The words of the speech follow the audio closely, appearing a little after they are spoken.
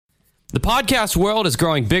The podcast world is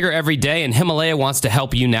growing bigger every day, and Himalaya wants to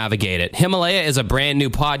help you navigate it. Himalaya is a brand new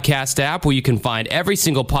podcast app where you can find every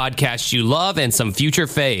single podcast you love and some future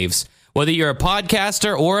faves. Whether you're a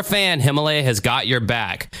podcaster or a fan, Himalaya has got your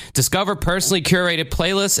back. Discover personally curated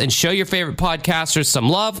playlists and show your favorite podcasters some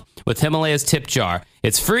love with Himalaya's Tip Jar.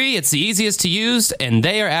 It's free, it's the easiest to use, and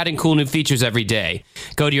they are adding cool new features every day.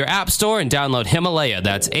 Go to your app store and download Himalaya.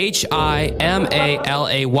 That's Himalaya.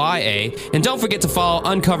 And don't forget to follow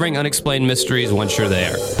Uncovering Unexplained Mysteries once you're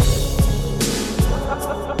there.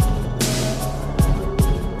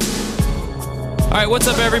 All right, what's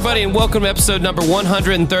up, everybody, and welcome to episode number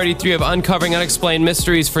 133 of Uncovering Unexplained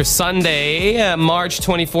Mysteries for Sunday, March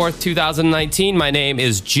 24th, 2019. My name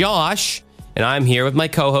is Josh, and I'm here with my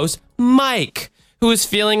co-host, Mike, who is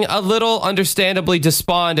feeling a little understandably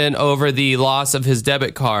despondent over the loss of his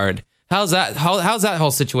debit card. How's that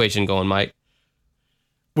whole situation going, Mike?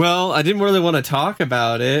 Well, I didn't really want to talk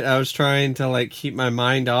about it. I was trying to keep my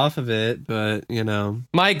mind off of it, but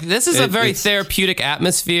Mike, this is a very therapeutic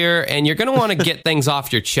atmosphere, and you're going to want to get things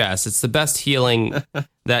off your chest. It's the best healing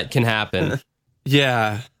that can happen.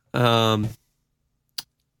 Yeah. No.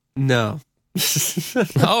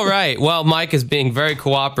 All right. Well, Mike is being very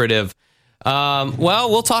cooperative. Well,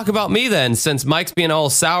 we'll talk about me then, since Mike's being an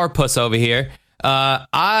old sourpuss over here.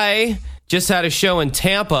 I just had a show in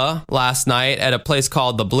Tampa last night at a place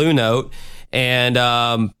called the Blue Note. And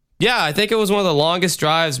I think it was one of the longest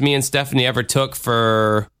drives me and Stephanie ever took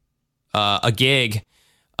for a gig.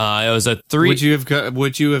 It was a 3. Would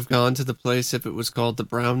you have gone to the place if it was called the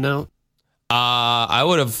Brown Note? I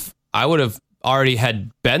would have already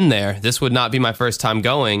had been there. This would not be my first time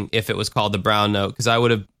going if it was called the Brown Note, because I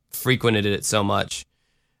would have frequented it so much.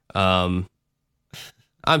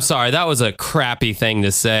 I'm sorry, that was a crappy thing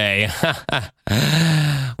to say.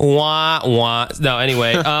 Wah, wah. No,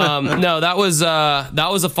 anyway, no, that was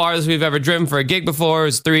the farthest we've ever driven for a gig before. It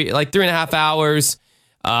was 3.5 hours.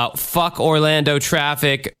 Fuck Orlando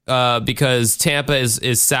traffic, because Tampa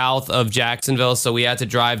is south of Jacksonville, so we had to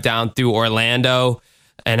drive down through Orlando,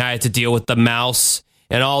 and I had to deal with the mouse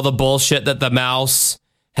and all the bullshit that the mouse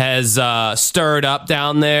has stirred up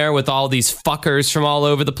down there with all these fuckers from all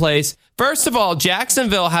over the place. First of all,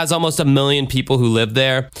 Jacksonville has almost 1 million people who live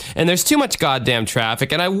there, and there's too much goddamn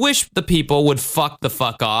traffic, and I wish the people would fuck the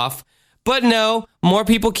fuck off. But no, more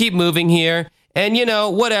people keep moving here, and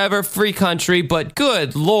whatever, free country, but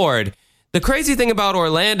good Lord. The crazy thing about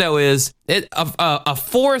Orlando is a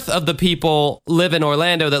fourth of the people live in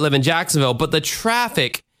Orlando that live in Jacksonville, but the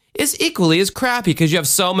traffic is equally as crappy because you have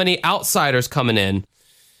so many outsiders coming in.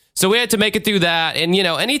 So we had to make it through that. And,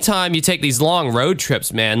 anytime you take these long road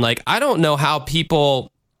trips, man, I don't know how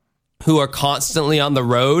people who are constantly on the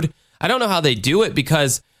road, I don't know how they do it,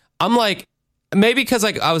 because I'm maybe because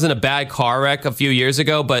I was in a bad car wreck a few years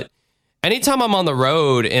ago, but anytime I'm on the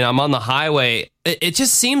road and I'm on the highway, it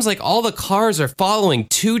just seems like all the cars are following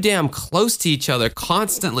too damn close to each other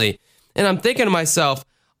constantly. And I'm thinking to myself,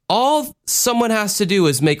 all someone has to do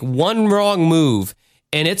is make one wrong move,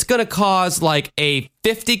 and it's going to cause a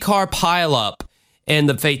 50-car pileup and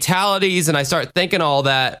the fatalities. And I start thinking all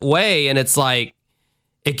that way. And it's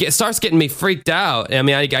starts getting me freaked out. I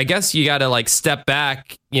mean, I guess you got to step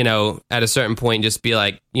back, at a certain point and just be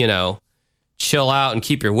chill out and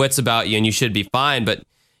keep your wits about you, and you should be fine. But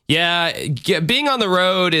yeah, being on the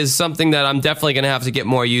road is something that I'm definitely going to have to get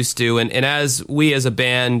more used to. And as a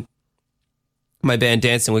band, my band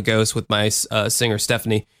Dancing with Ghosts with my singer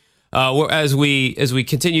Stephanie, as we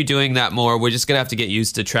continue doing that more, we're just going to have to get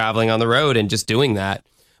used to traveling on the road and just doing that.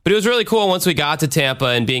 But it was really cool once we got to Tampa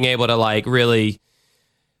and being able to really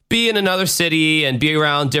be in another city and be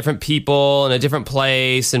around different people in a different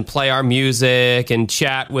place and play our music and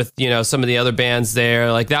chat with, some of the other bands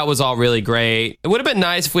there. That was all really great. It would have been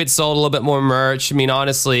nice if we'd sold a little bit more merch. I mean,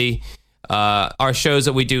 honestly, our shows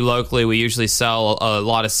that we do locally, we usually sell a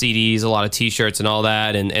lot of CDs, a lot of t-shirts and all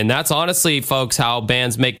that. And that's honestly, folks, how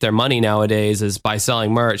bands make their money nowadays, is by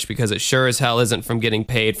selling merch, because it sure as hell isn't from getting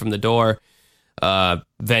paid from the door.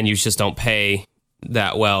 Venues just don't pay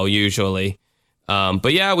that well usually.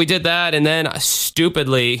 But yeah, we did that, and then I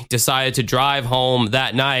stupidly decided to drive home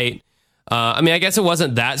that night. I mean, I guess it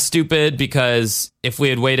wasn't that stupid, because if we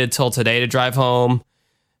had waited till today to drive home,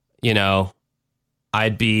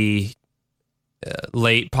 I'd be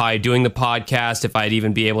late probably doing the podcast, if I'd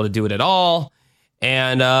even be able to do it at all.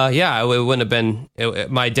 And it wouldn't have been,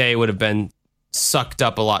 my day would have been sucked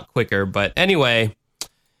up a lot quicker. But anyway,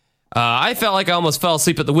 I felt like I almost fell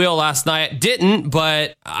asleep at the wheel last night. Didn't,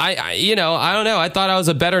 but I don't know. I thought I was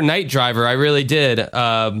a better night driver. I really did.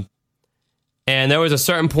 And there was a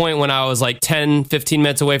certain point when I was like 10, 15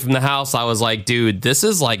 minutes away from the house, I was like, dude, this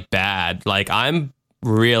is like bad. Like I'm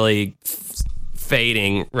really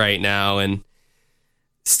fading right now. And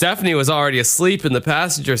Stephanie was already asleep in the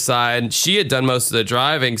passenger side. She had done most of the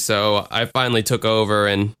driving, so I finally took over.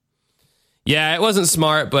 And yeah, it wasn't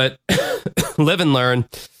smart, but live and learn.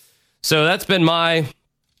 So that's been my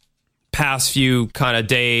past few kind of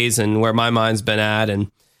days and where my mind's been at.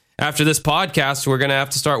 And after this podcast, we're going to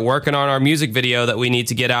have to start working on our music video that we need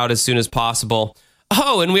to get out as soon as possible.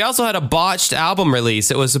 Oh, and we also had a botched album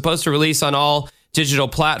release. It was supposed to release on all digital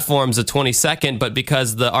platforms the 22nd, but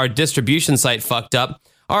because our distribution site fucked up,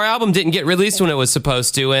 our album didn't get released when it was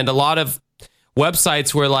supposed to, and a lot of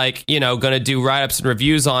websites were like, going to do write-ups and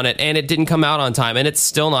reviews on it, and it didn't come out on time, and it's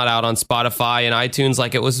still not out on Spotify and iTunes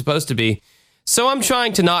like it was supposed to be. So I'm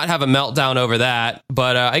trying to not have a meltdown over that,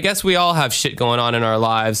 but I guess we all have shit going on in our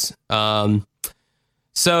lives.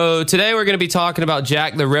 So today we're going to be talking about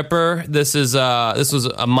Jack the Ripper. This was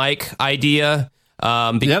a Mike idea.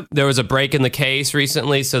 Yep. There was a break in the case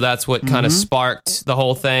recently, so that's what kind of sparked the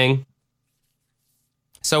whole thing.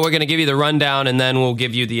 So we're going to give you the rundown, and then we'll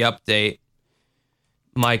give you the update.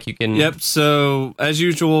 Mike, you can... Yep, so as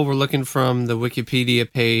usual, we're looking from the Wikipedia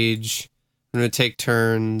page. I'm going to take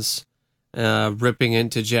turns ripping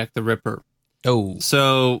into Jack the Ripper. Oh.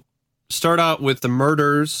 So start out with the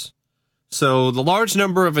murders. So the large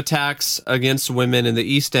number of attacks against women in the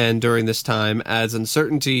East End during this time adds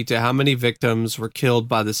uncertainty to how many victims were killed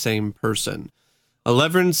by the same person.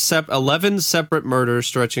 11 separate murders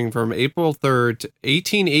stretching from April 3rd,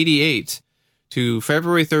 1888 to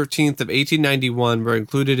February 13th of 1891 were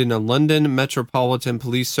included in a London Metropolitan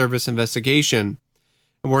Police Service investigation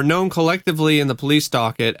and were known collectively in the police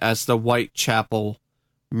docket as the Whitechapel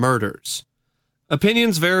murders.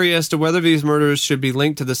 Opinions vary as to whether these murders should be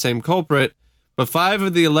linked to the same culprit, but 5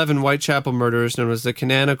 of the 11 Whitechapel murders, known as the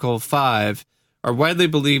Canonical Five, are widely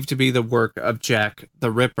believed to be the work of Jack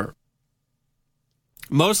the Ripper.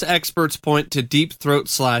 Most experts point to deep throat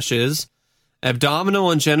slashes,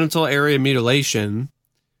 abdominal and genital area mutilation,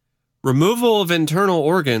 removal of internal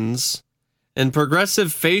organs, and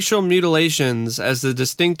progressive facial mutilations as the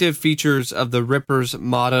distinctive features of the Ripper's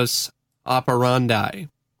modus operandi.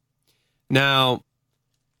 Now,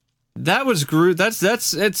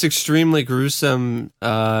 it's extremely gruesome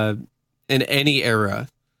in any era,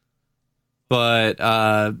 but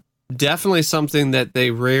definitely something that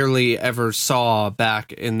they rarely ever saw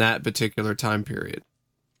back in that particular time period.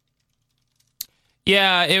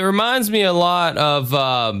 Yeah, it reminds me a lot of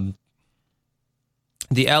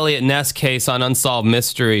the Elliot Ness case on Unsolved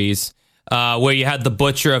Mysteries, where you had the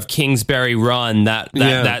Butcher of Kingsbury Run,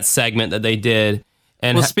 that segment that they did.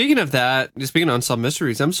 And well, speaking of Unsolved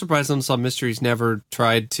Mysteries, I'm surprised Unsolved Mysteries never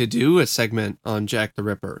tried to do a segment on Jack the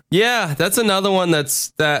Ripper. Yeah, that's another one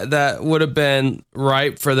that would have been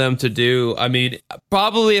ripe for them to do. I mean,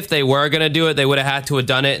 probably if they were going to do it, they would have had to have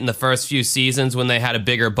done it in the first few seasons when they had a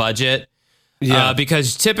bigger budget. Yeah,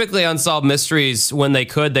 because typically Unsolved Mysteries, when they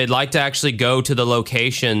could, they'd like to actually go to the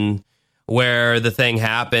location where the thing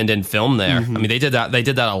happened and film there. I mean, they did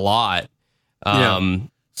that a lot.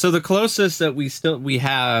 So the closest that we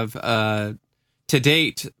have to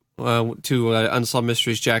date to Unsolved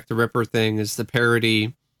Mysteries Jack the Ripper thing is the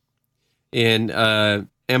parody in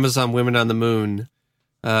Amazon Women on the Moon,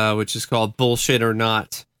 which is called Bullshit or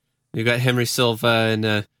Not. You got Henry Silva in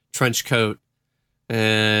a trench coat,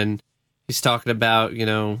 and he's talking about,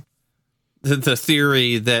 the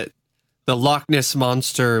theory that the Loch Ness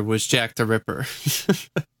Monster was Jack the Ripper.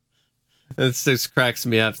 It just cracks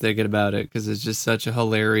me up thinking about it because it's just such a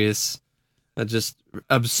hilarious, just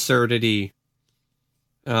absurdity.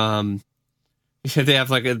 They have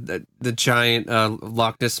like the giant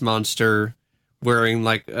Loch Ness Monster wearing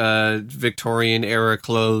like Victorian era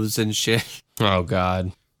clothes and shit. Oh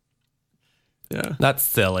God, yeah, that's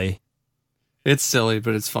silly. It's silly,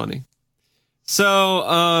 but it's funny.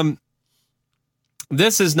 So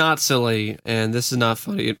this is not silly, and this is not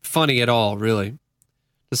funny at all, really.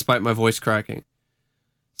 Despite my voice cracking.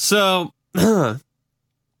 So the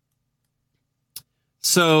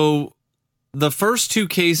first 2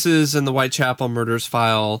 cases in the Whitechapel murders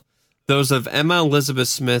file, those of Emma Elizabeth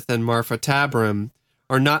Smith and Martha Tabram,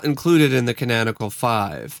 are not included in the Canonical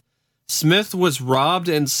Five. Smith was robbed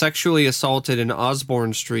and sexually assaulted in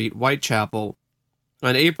Osborne Street, Whitechapel,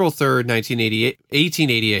 on April 3rd, 1888.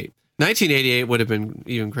 1988 would have been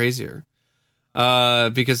even crazier.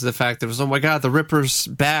 Because of the fact that it was, oh my God, the Ripper's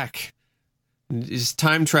back. He's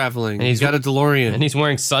time traveling. And he's got a DeLorean. And he's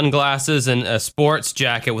wearing sunglasses and a sports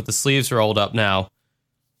jacket with the sleeves rolled up now.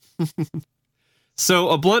 So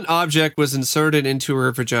a blunt object was inserted into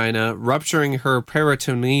her vagina, rupturing her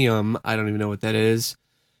peritoneum. I don't even know what that is.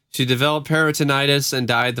 She developed peritonitis and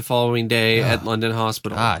died the following day at London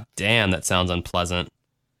Hospital. Ah, damn, that sounds unpleasant.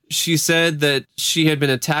 She said that she had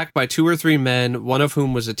been attacked by 2 or 3 men, one of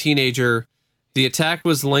whom was a teenager. The attack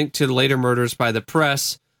was linked to the later murders by the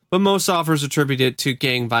press, but most authors attribute it to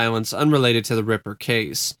gang violence unrelated to the Ripper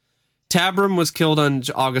case. Tabram was killed on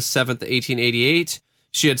August 7th, 1888.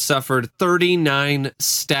 She had suffered 39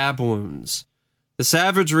 stab wounds. The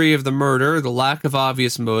savagery of the murder, the lack of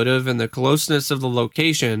obvious motive, and the closeness of the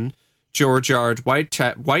location, George Yard,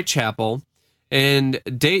 Whitechapel, and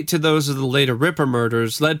date to those of the later Ripper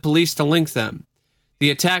murders led police to link them.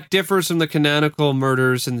 The attack differs from the canonical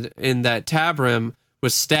murders in that Tabram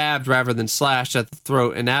was stabbed rather than slashed at the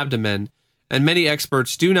throat and abdomen, and many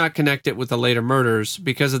experts do not connect it with the later murders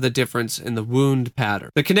because of the difference in the wound pattern.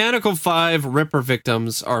 The canonical 5 Ripper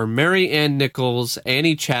victims are Mary Ann Nichols,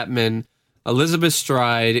 Annie Chapman, Elizabeth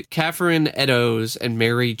Stride, Catherine Eddowes, and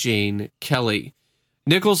Mary Jane Kelly.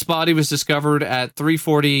 Nichols' body was discovered at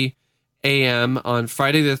 3:40 a.m. on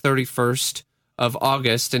Friday the 31st of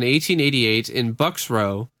August in 1888 in Bucks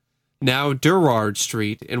Row, now Durward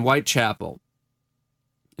Street in Whitechapel.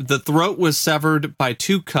 The throat was severed by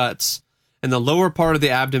 2 cuts, and the lower part of the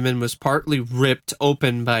abdomen was partly ripped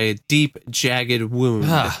open by a deep, jagged wound.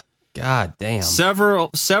 God damn.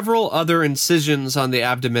 Several other incisions on the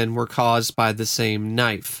abdomen were caused by the same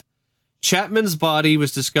knife. Chapman's body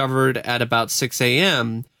was discovered at about 6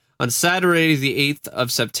 a.m. on Saturday, the 8th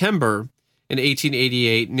of September in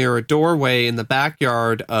 1888, near a doorway in the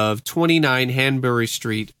backyard of 29 Hanbury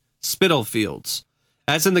Street, Spitalfields.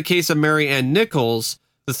 As in the case of Mary Ann Nichols,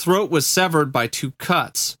 the throat was severed by 2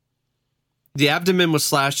 cuts. The abdomen was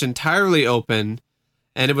slashed entirely open,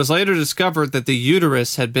 and it was later discovered that the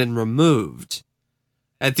uterus had been removed.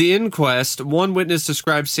 At the inquest, one witness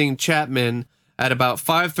described seeing Chapman at about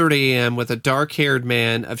 5:30 a.m. with a dark-haired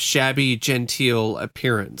man of shabby, genteel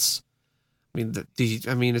appearance. I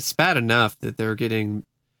mean, it's bad enough that they're getting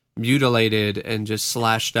mutilated and just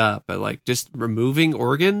slashed up, but like just removing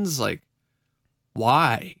organs, like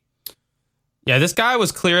why? Yeah, this guy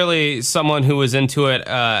was clearly someone who was into it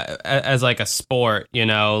as like a sport, you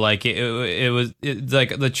know, like it was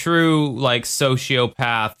like the true like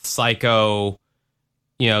sociopath, psycho,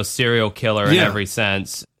 you know, serial killer in every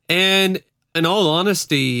sense. And in all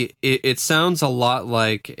honesty, it sounds a lot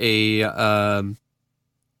like a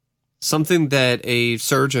something that a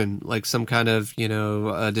surgeon, like some kind of, you know,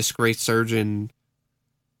 a disgraced surgeon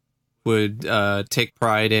would take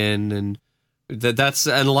pride in, and that's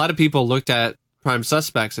and a lot of people looked at prime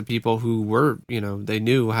suspects of people who were, you know, they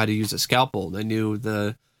knew how to use a scalpel, they knew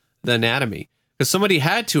the anatomy, because somebody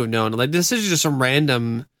had to have known. Like, this is just some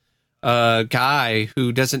random guy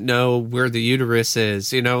who doesn't know where the uterus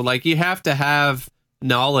is, you know. Like, you have to have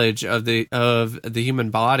knowledge of the human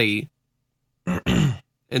body, and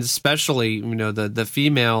especially, you know, the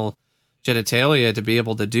female genitalia to be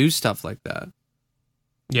able to do stuff like that.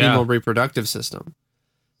 Female reproductive system.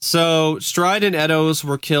 So Stride and Eddowes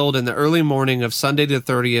were killed in the early morning of Sunday the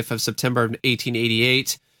 30th of September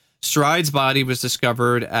 1888. Stride's body was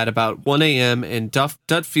discovered at about 1 a.m. in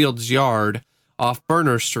Dutfield's Yard off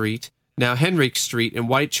Burner Street, now Henrique Street in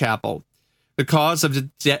Whitechapel. The cause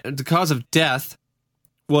of death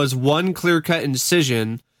was one clear-cut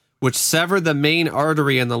incision which severed the main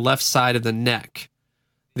artery on the left side of the neck.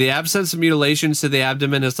 The absence of mutilations to the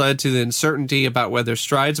abdomen has led to the uncertainty about whether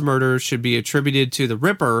Stride's murder should be attributed to the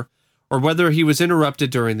Ripper or whether he was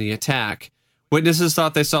interrupted during the attack. Witnesses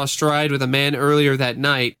thought they saw Stride with a man earlier that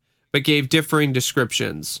night, but gave differing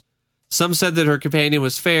descriptions. Some said that her companion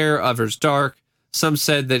was fair, others dark. Some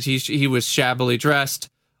said that he was shabbily dressed.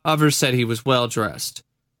 Others said he was well dressed.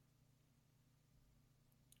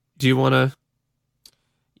 Do you want to?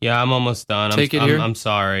 Yeah, I'm almost done. I'm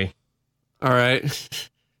sorry. All right.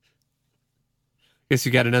 Guess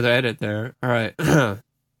you got another edit there. All right.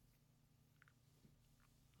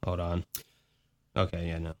 Hold on. Okay,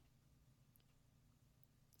 yeah, no.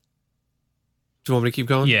 Do you want me to keep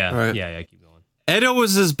going? Yeah, all right. Yeah, keep going.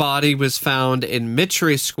 Eddowes' body was found in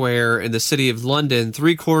Mitre Square in the city of London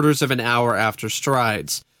 3/4 of an hour after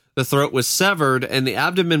Stride's. The throat was severed and the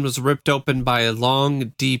abdomen was ripped open by a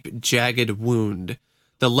long, deep, jagged wound.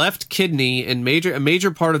 The left kidney and a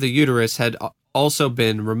major part of the uterus had also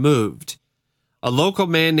been removed. A local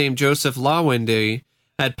man named Joseph Lawindy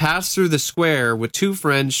had passed through the square with 2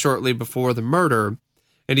 friends shortly before the murder,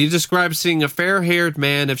 and he described seeing a fair-haired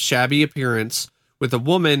man of shabby appearance with a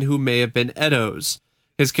woman who may have been Eddowes.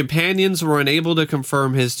 His companions were unable to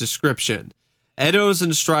confirm his description. Eddowes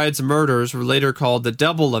and Stride's murders were later called the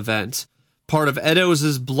double event, Part of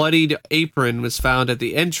Eddowes' bloodied apron was found at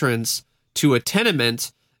the entrance to a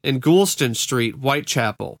tenement in Goulston Street,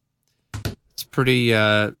 Whitechapel. It's pretty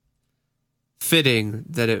fitting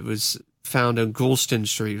that it was found on Goulston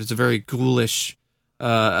Street. It was a very ghoulish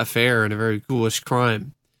affair and a very ghoulish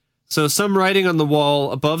crime. So some writing on the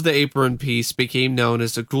wall above the apron piece became known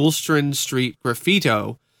as the Goulston Street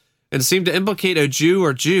graffito and seemed to implicate a Jew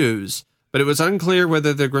or Jews, but it was unclear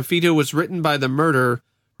whether the graffito was written by the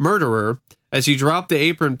murderer as he dropped the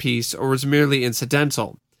apron piece or was merely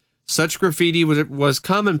incidental. Such graffiti was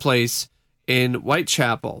commonplace in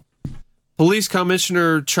Whitechapel. Police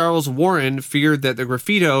Commissioner Charles Warren feared that the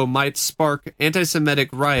graffito might spark anti-Semitic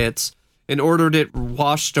riots and ordered it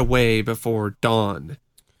washed away before dawn.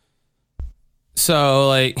 So,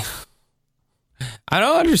 like, I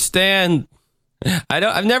don't understand.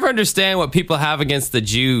 I've never understand what people have against the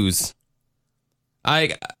Jews.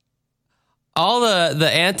 All the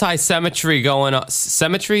anti-symmetry going on,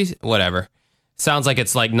 symmetry, whatever. Sounds like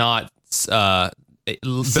it's like not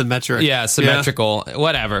Symmetric. Yeah, symmetrical,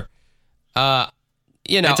 whatever.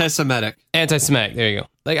 Anti-Semitic. Anti-Semitic. There you go.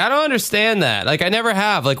 Like, I don't understand that. Like, I never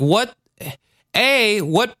have. Like, what? I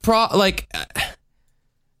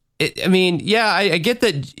get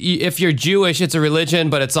that if you're Jewish, it's a religion,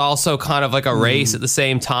 but it's also kind of like a race at the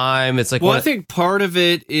same time. It's like, well, I think part of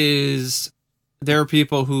it is there are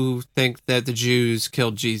people who think that the Jews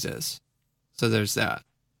killed Jesus, so there's that.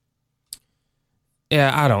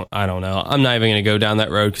 Yeah, I don't know. I'm not even going to go down that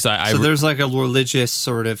road because so there's like a religious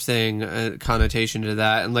sort of thing, connotation to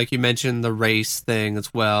that, and like you mentioned, the race thing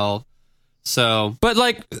as well. So, but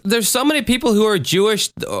like, there's so many people who are Jewish,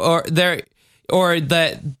 or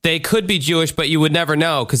that they could be Jewish, but you would never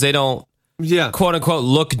know because they don't, quote unquote,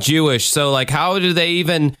 look Jewish. So like, how do they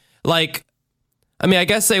even like? I mean, I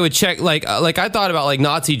guess they would check. Like I thought about like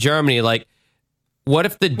Nazi Germany. Like, what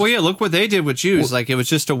if the? Well, yeah. Look what they did with Jews. Like, it was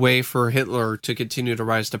just a way for Hitler to continue to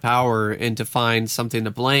rise to power and to find something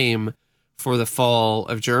to blame for the fall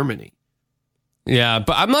of Germany. Yeah,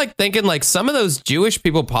 but I'm like thinking like some of those Jewish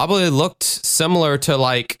people probably looked similar to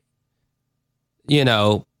like,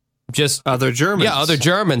 just other Germans. Yeah, other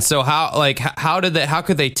Germans. So how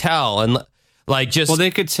could they tell? And like, just, well,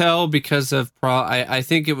 they could tell because of I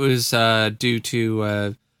think it was due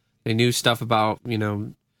to they knew stuff about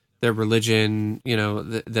their religion.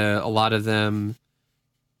 A lot of them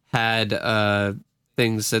had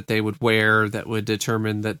things that they would wear that would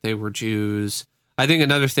determine that they were Jews. I think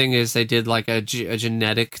another thing is they did like a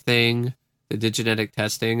genetic thing. They did genetic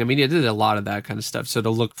testing. I mean, they did a lot of that kind of stuff. So to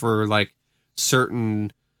look for like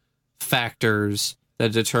certain factors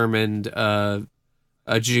that determined a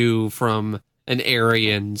Jew from an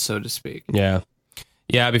Aryan, so to speak. Yeah.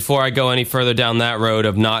 Before I go any further down that road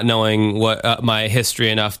of not knowing what my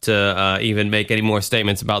history enough to even make any more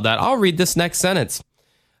statements about that, I'll read this next sentence.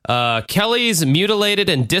 Kelly's mutilated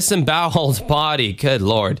and disemboweled body, good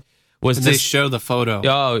Lord, they show the photo.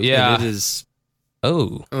 Oh, yeah. And it is.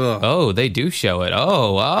 Oh. Ugh. Oh, they do show it.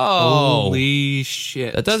 Oh. Holy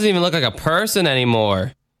shit. That doesn't even look like a person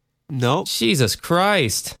anymore. Nope. Jesus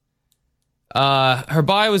Christ. Her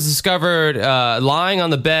body was discovered lying on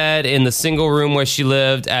the bed in the single room where she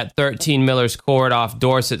lived at 13 Miller's Court off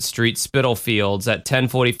Dorset Street, Spitalfields at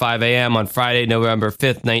 10:45 a.m. on Friday, November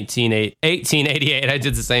 5th, 1888. I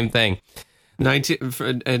did the same thing. And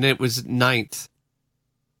it was 9th.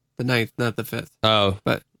 The 9th, not the 5th. Oh.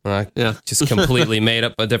 But yeah. Just completely made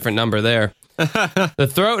up a different number there. The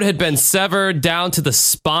throat had been severed down to the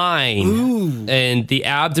spine. Ooh. And the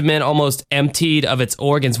abdomen almost emptied of its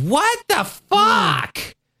organs. What the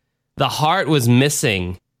fuck? The heart was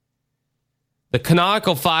missing. The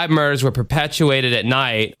canonical 5 murders were perpetuated at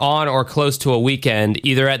night, on or close to a weekend,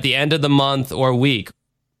 either at the end of the month or week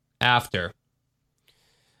after.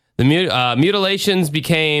 The mutilations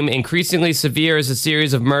became increasingly severe as a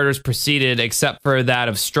series of murders proceeded, except for that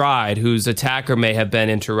of Stride, whose attacker may have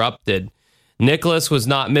been interrupted. Nicholas was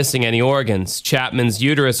not missing any organs. Chapman's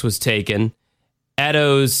uterus was taken.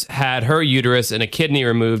 Eddowes had her uterus and a kidney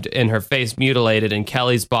removed and her face mutilated, and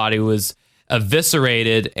Kelly's body was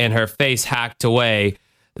eviscerated and her face hacked away,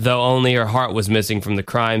 though only her heart was missing from the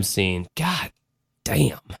crime scene. God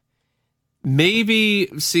damn. Maybe,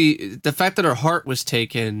 see, the fact that her heart was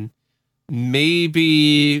taken,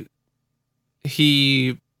 maybe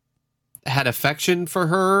he had affection for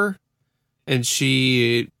her and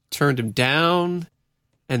she turned him down,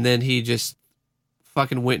 and then he just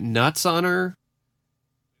fucking went nuts on her.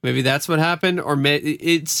 Maybe that's what happened. Or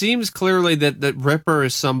it seems clearly that Ripper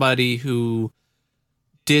is somebody who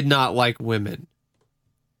did not like women.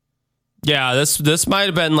 Yeah, this might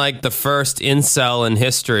have been like the first incel in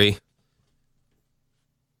history.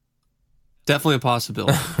 Definitely a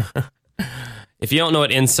possibility. If you don't know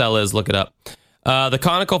what incel is, look it up. The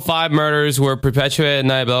Conical Five murders were perpetuated,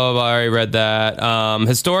 and I blah, blah, blah, I already read that.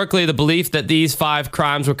 Historically, the belief that these 5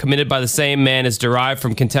 crimes were committed by the same man is derived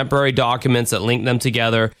from contemporary documents that link them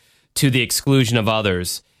together to the exclusion of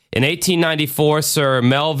others. In 1894, Sir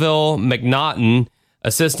Melville Macnaghten,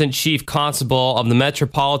 Assistant Chief Constable of the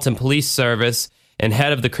Metropolitan Police Service and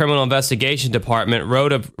head of the Criminal Investigation Department,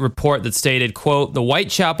 wrote a report that stated, quote, "The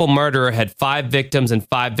Whitechapel murderer had 5 victims and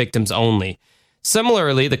 5 victims only."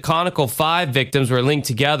 Similarly, the Conical Five victims were linked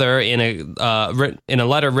together in a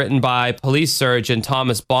letter written by police surgeon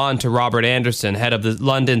Thomas Bond to Robert Anderson, head of the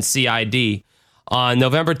London CID, on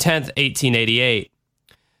November 10th, 1888.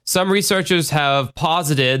 Some researchers have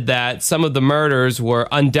posited that some of the murders were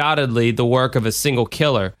undoubtedly the work of a single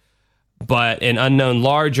killer, but an unknown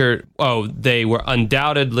larger... Oh, they were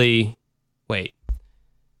undoubtedly... Wait.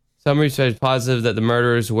 Some research is positive that the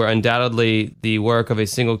murders were undoubtedly the work of a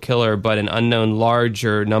single killer, but an unknown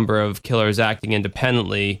larger number of killers acting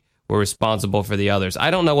independently were responsible for the others.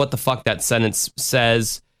 I don't know what the fuck that sentence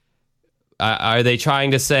says. Are they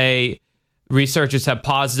trying to say researchers have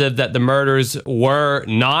positive that the murders were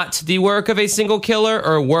not the work of a single killer,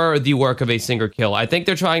 or were the work of a single killer? I think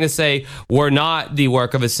they're trying to say were not the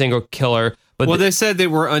work of a single killer. But they said they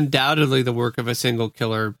were undoubtedly the work of a single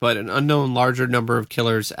killer, but an unknown larger number of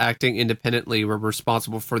killers acting independently were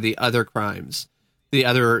responsible for the other crimes. The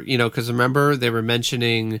other, because remember, they were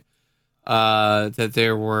mentioning that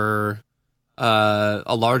there were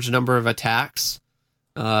a large number of attacks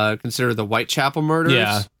considered the Whitechapel murders.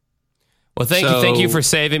 Yeah. Well, thank you for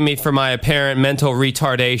saving me from my apparent mental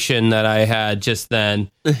retardation that I had just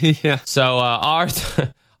then. Yeah. So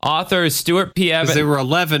author Stuart P. Evans. There were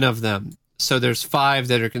 11 of them. So there's 5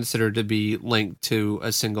 that are considered to be linked to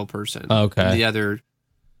a single person. Okay. And the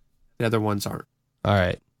other ones aren't. All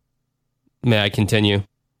right. May I continue?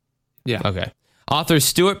 Yeah. Okay. Authors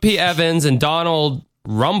Stuart P. Evans and Donald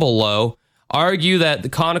Rumbelow argue that the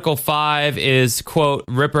Conical Five is, quote,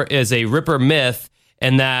 a Ripper myth,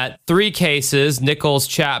 and that 3 cases, Nichols,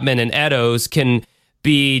 Chapman, and Eddowes, can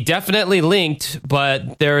be definitely linked,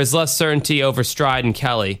 but there is less certainty over Stride and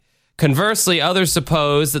Kelly. Conversely, others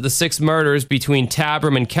suppose that the 6 murders between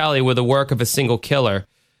Tabram and Kelly were the work of a single killer.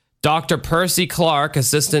 Dr. Percy Clark,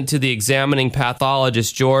 assistant to the examining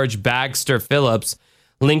pathologist George Bagster Phillips,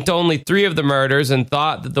 linked only 3 of the murders and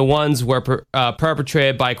thought that the ones were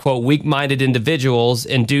perpetrated by, quote, weak-minded individuals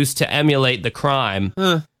induced to emulate the crime.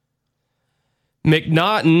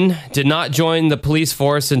 Macnaghten did not join the police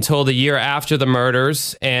force until the year after the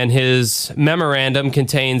murders, and his memorandum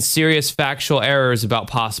contains serious factual errors about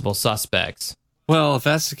possible suspects. Well, if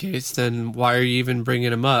that's the case, then why are you even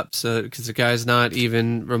bringing him up? So, because the guy's not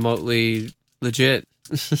even remotely legit.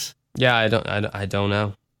 Yeah, I don't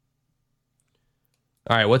know.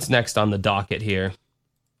 All right, what's next on the docket here?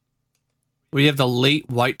 We have the late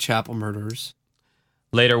Whitechapel murders.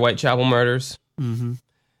 Later Whitechapel murders? Mm-hmm.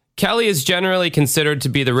 Kelly is generally considered to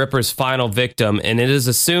be the Ripper's final victim, and it is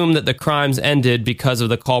assumed that the crimes ended because of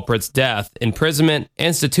the culprit's death, imprisonment,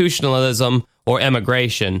 institutionalism, or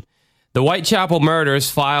emigration. The Whitechapel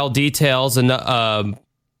murders file details and the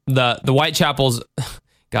Whitechapel's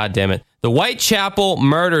God damn it. The Whitechapel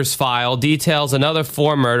murders file details another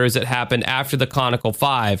 4 murders that happened after the Conical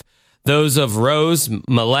Five. Those of Rose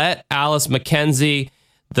Millette, Alice Mackenzie,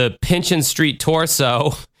 the Pinchin Street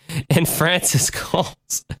Torso, and Francis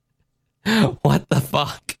Coles. What the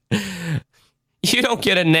fuck? You don't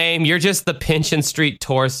get a name. You're just the Pinchin Street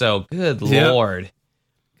Torso. Good Lord.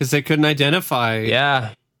 Because they couldn't identify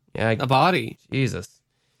a body. Jesus.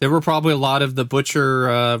 There were probably a lot of the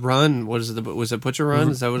Butcher Run. Was it Butcher Run?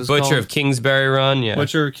 Is that what it's called? Butcher of Kingsbury Run, yeah.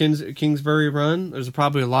 Butcher of Kingsbury Run. There's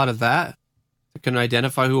probably a lot of that. They couldn't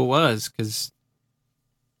identify who it was because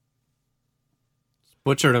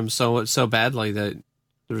butchered him so badly that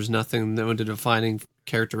there was nothing that was defining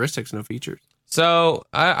characteristics, no features. So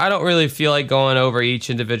I don't really feel like going over each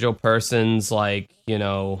individual person's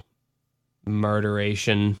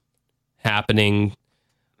murderation happening.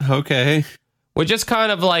 Okay. We're just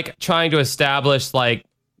kind of like trying to establish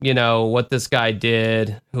what this guy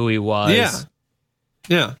did, who he was.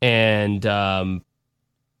 Yeah. And a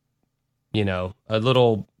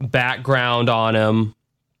little background on him.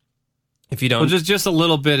 If you don't, well, just a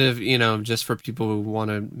little bit of, just for people who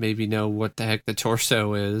want to maybe know what the heck the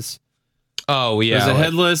torso is. Oh, yeah. There's a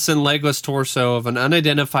headless and legless torso of an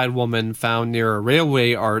unidentified woman found near a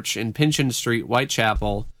railway arch in Pinchin Street,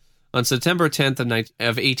 Whitechapel, on September 10th of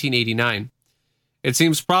 1889. It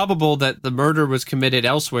seems probable that the murder was committed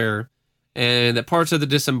elsewhere, and that parts of the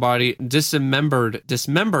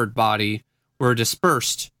dismembered body were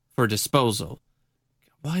dispersed for disposal.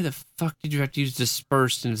 Why the fuck did you have to use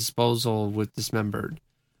dispersed and disposal with dismembered?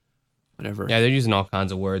 Whatever. Yeah, they're using all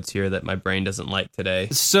kinds of words here that my brain doesn't like today.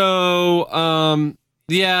 So,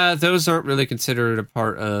 yeah, those aren't really considered a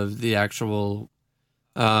part of the actual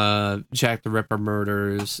Jack the Ripper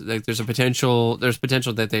murders. Like, there's potential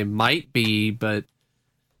that they might be, but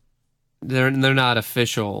they're not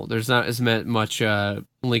official. There's not as much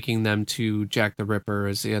linking them to Jack the Ripper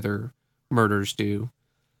as the other murders do.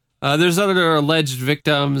 There's other alleged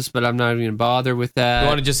victims, but I'm not even going to bother with that. You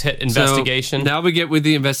want to just hit investigation? So now we get with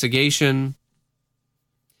the investigation.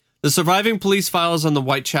 The surviving police files on the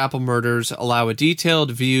Whitechapel murders allow a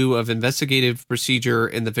detailed view of investigative procedure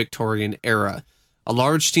in the Victorian era. A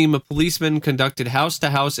large team of policemen conducted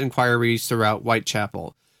house-to-house inquiries throughout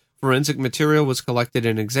Whitechapel. Forensic material was collected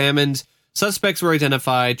and examined. Suspects were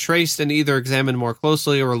identified, traced, and either examined more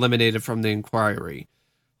closely or eliminated from the inquiry.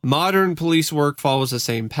 Modern police work follows the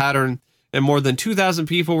same pattern, and more than 2,000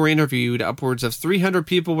 people were interviewed, upwards of 300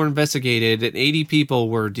 people were investigated, and 80 people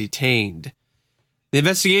were detained. The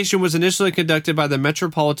investigation was initially conducted by the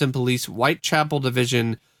Metropolitan Police Whitechapel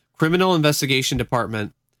Division Criminal Investigation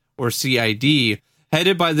Department, or CID,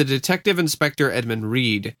 headed by the Detective Inspector Edmund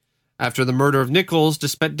Reed. After the murder of Nichols,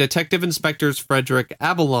 Detective Inspectors Frederick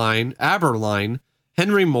Aberline,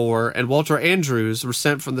 Henry Moore, and Walter Andrews were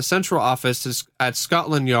sent from the central office at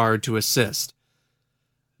Scotland Yard to assist.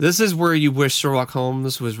 This is where you wish Sherlock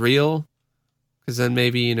Holmes was real, because then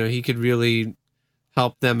maybe, he could really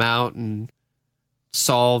help them out and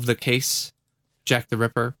solve the case, Jack the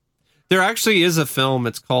Ripper. There actually is a film,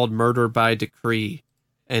 it's called Murder by Decree,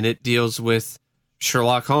 and it deals with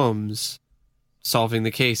Sherlock Holmes solving the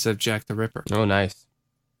case of Jack the Ripper. Oh, nice.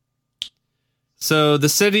 So the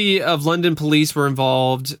City of London police were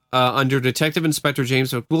involved under Detective Inspector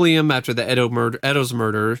James McWilliam after the Eddowes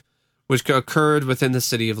murder, which occurred within the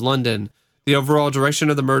City of London. The overall direction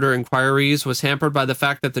of the murder inquiries was hampered by the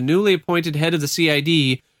fact that the newly appointed head of the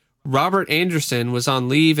CID, Robert Anderson, was on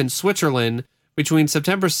leave in Switzerland between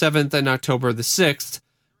September 7th and October the 6th,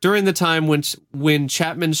 during the time when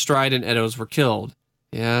Chapman, Stride, and Eddowes were killed.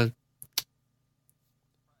 Yeah.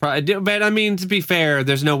 But I mean, to be fair,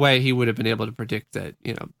 there's no way he would have been able to predict that,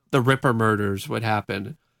 the Ripper murders would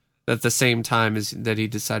happen at the same time as that he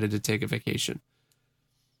decided to take a vacation.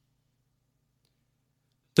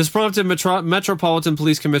 This prompted Metropolitan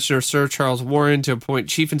Police Commissioner Sir Charles Warren to appoint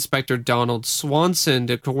Chief Inspector Donald Swanson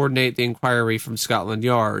to coordinate the inquiry from Scotland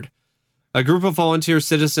Yard. A group of volunteer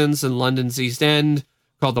citizens in London's East End,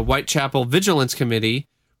 called the Whitechapel Vigilance Committee,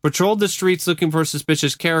 patrolled the streets looking for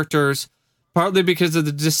suspicious characters, partly because of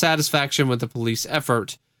the dissatisfaction with the police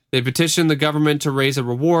effort. They petitioned the government to raise a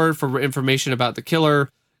reward for information about the killer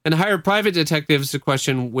and hired private detectives to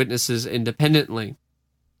question witnesses independently.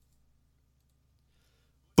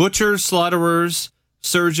 Butchers, slaughterers,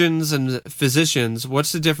 surgeons, and physicians.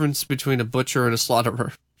 What's the difference between a butcher and a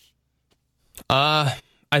slaughterer?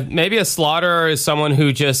 Maybe a slaughterer is someone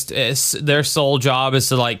who their sole job is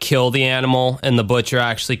to kill the animal, and the butcher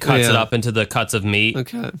actually cuts it up into the cuts of meat.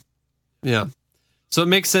 Okay. Yeah. So it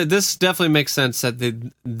makes sense. This definitely makes sense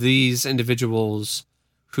that these individuals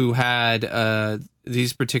who had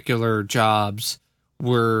these particular jobs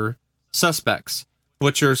were suspects.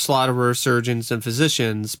 Butchers, slaughterers, surgeons, and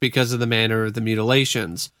physicians because of the manner of the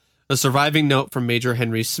mutilations. A surviving note from Major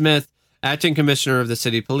Henry Smith, acting commissioner of the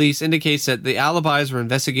city police, indicates that the alibis were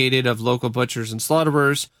investigated of local butchers and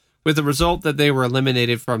slaughterers, with the result that they were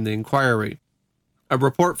eliminated from the inquiry. A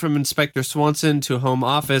report from Inspector Swanson to Home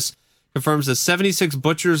Office confirms that 76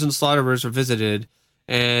 butchers and slaughterers were visited,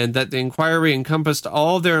 and that the inquiry encompassed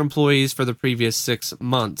all of their employees for the previous 6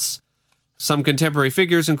 months. Some contemporary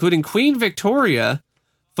figures, including Queen Victoria,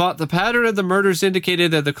 thought the pattern of the murders indicated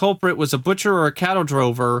that the culprit was a butcher or a cattle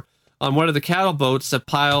drover on one of the cattle boats that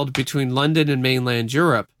piled between London and mainland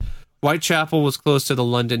Europe. Whitechapel was close to the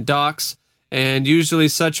London docks, and usually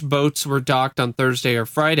such boats were docked on Thursday or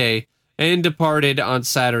Friday and departed on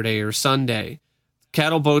Saturday or Sunday.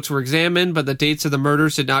 Cattle boats were examined, but the dates of the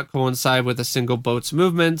murders did not coincide with a single boat's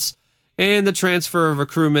movements, and the transfer of a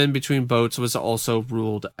crewman between boats was also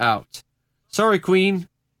ruled out. Sorry, Queen,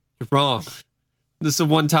 you're wrong. This is the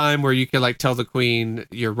one time where you can tell the Queen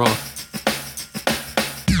you're wrong.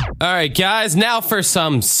 All right, guys, now for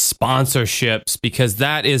some sponsorships, because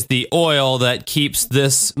that is the oil that keeps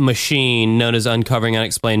this machine known as Uncovering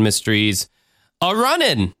Unexplained Mysteries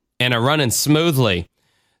a-running, and a-running smoothly.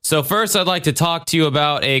 So first, I'd like to talk to you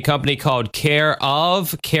about a company called Care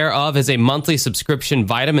of. Care of is a monthly subscription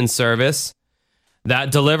vitamin service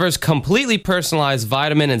that delivers completely personalized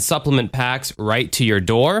vitamin and supplement packs right to your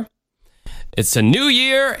door. It's a new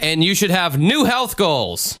year, and you should have new health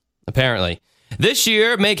goals. apparently. This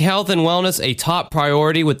year, make health and wellness a top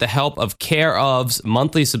priority with the help of Care of's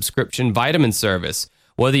monthly subscription vitamin service.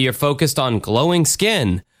 Whether you're focused on glowing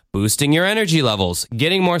skin, boosting your energy levels,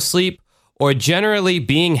 getting more sleep, or generally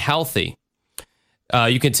being healthy,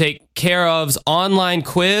 you can take Care of's online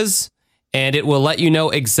quiz, and it will let you know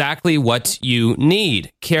exactly what you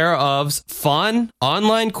need. Care of's fun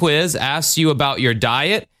online quiz asks you about your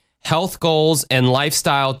diet, health goals, and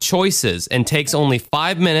lifestyle choices, and takes only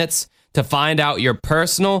 5 minutes to find out your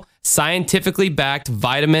personal, scientifically backed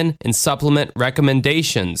vitamin and supplement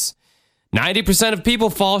recommendations. 90% of people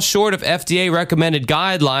fall short of FDA recommended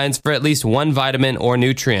guidelines for at least one vitamin or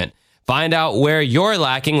nutrient. Find out where you're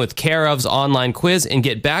lacking with Care of's online quiz and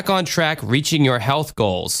get back on track reaching your health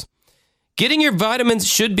goals. Getting your vitamins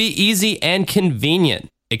should be easy and convenient.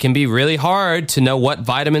 It can be really hard to know what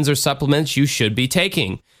vitamins or supplements you should be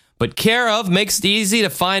taking, but Care of makes it easy to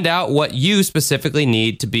find out what you specifically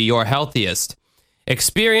need to be your healthiest.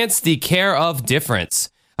 Experience the Care of difference.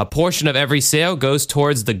 A portion of every sale goes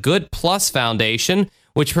towards the Good Plus Foundation,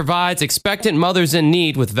 which provides expectant mothers in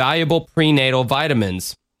need with valuable prenatal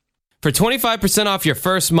vitamins. For 25% off your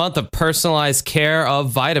first month of personalized Care of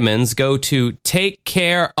vitamins, go to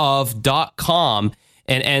takecareof.com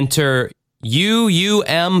and enter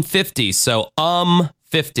UUM50, so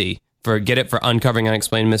 50. Get it for Uncovering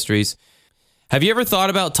Unexplained Mysteries. Have you ever thought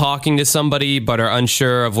about talking to somebody but are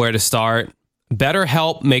unsure of where to start?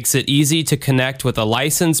 BetterHelp makes it easy to connect with a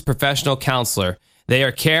licensed professional counselor. They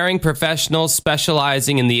are caring professionals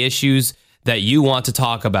specializing in the issues that you want to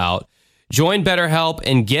talk about. Join BetterHelp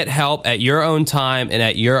and get help at your own time and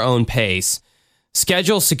at your own pace.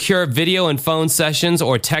 Schedule secure video and phone sessions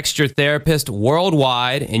or text your therapist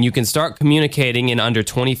worldwide, and you can start communicating in under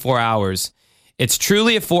 24 hours. It's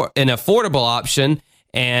truly an affordable option,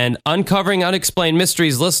 and Uncovering Unexplained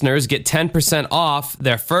Mysteries listeners get 10% off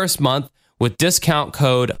their first month with discount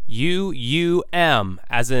code UUM,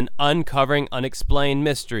 as in Uncovering Unexplained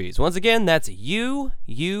Mysteries. Once again, that's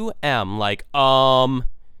UUM, like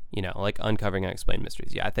Uncovering Unexplained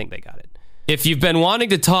Mysteries. Yeah, I think they got it. If you've been wanting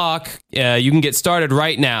to talk, you can get started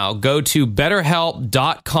right now. Go to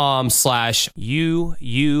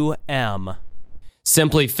betterhelp.com/UUM.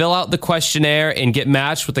 Simply fill out the questionnaire and get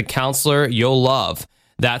matched with a counselor you'll love.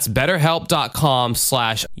 That's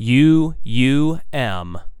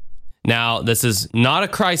betterhelp.com/UUM. Now, this is not a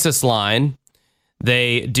crisis line.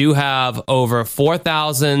 They do have over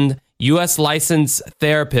 4,000 U.S. licensed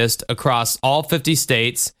therapists across all 50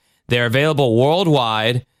 states. They're available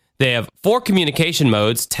worldwide. They have 4 communication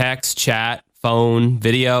modes: text, chat, phone,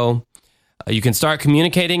 video. You can start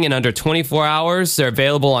communicating in under 24 hours. They're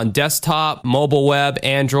available on desktop, mobile web,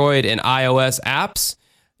 Android, and iOS apps.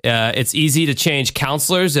 It's easy to change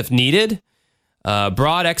counselors if needed.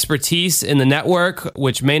 Broad expertise in the network,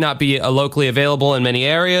 which may not be locally available in many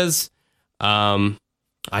areas. I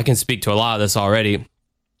can speak to a lot of this already.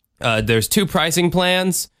 There's 2 pricing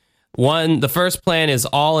plans. The first plan is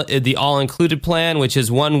the all-included plan, which is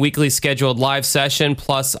 1 weekly scheduled live session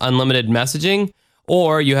plus unlimited messaging.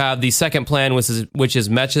 Or you have the second plan, which is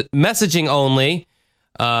messaging only,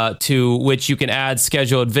 to which you can add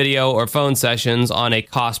scheduled video or phone sessions on a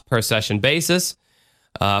cost per session basis.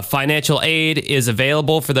 Financial aid is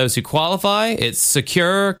available for those who qualify. It's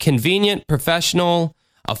secure, convenient, professional,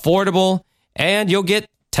 affordable, and you'll get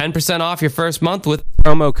 10% off your first month with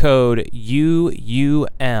promo code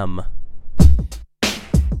UUM.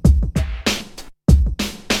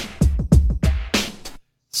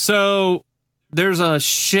 So there's a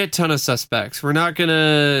shit ton of suspects. We're not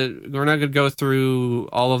gonna go through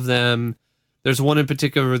all of them. There's one in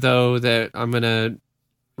particular though that I'm gonna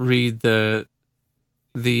read the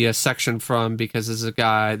section from, because this is a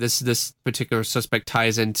guy. This particular suspect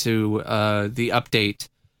ties into the update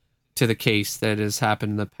to the case that has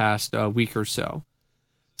happened in the past week or so.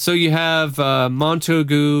 So you have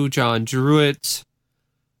Montagu John Druitt,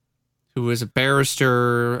 who was a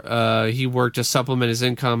barrister. He worked to supplement his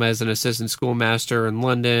income as an assistant schoolmaster in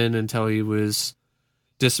London until he was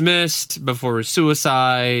dismissed before his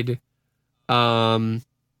suicide. I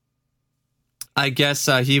guess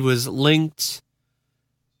he was linked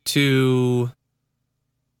to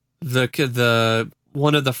the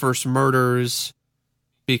one of the first murders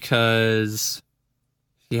because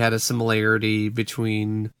he had a similarity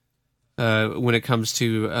between when it comes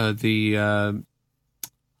to the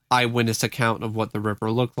eyewitness account of what the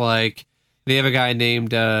Ripper looked like. They have a guy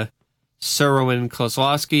named Serwin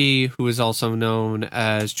Kozlowski, who is also known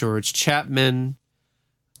as George Chapman.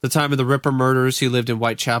 The time of the Ripper murders, he lived in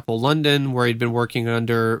Whitechapel, London, where he'd been working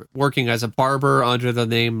as a barber under the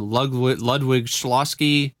name Ludwig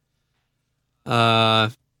Schlosky.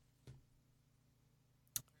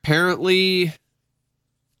 Apparently,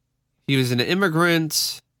 he was an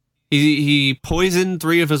immigrant. He poisoned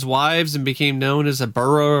 3 of his wives and became known as a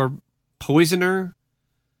borough poisoner.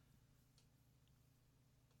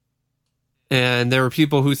 And there were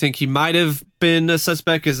people who think he might have been a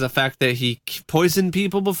suspect because of the fact that he poisoned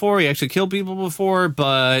people before. He actually killed people before,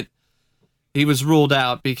 but he was ruled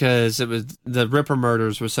out because the Ripper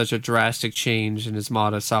murders were such a drastic change in his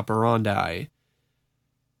modus operandi.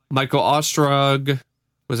 Michael Ostrog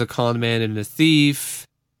was a con man and a thief,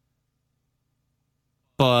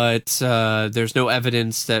 but there's no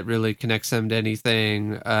evidence that really connects him to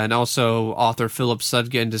anything. And also, author Philip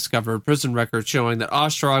Sudkin discovered prison records showing that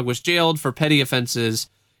Ostrog was jailed for petty offenses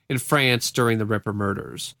in France during the Ripper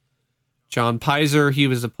murders. John Pizer, he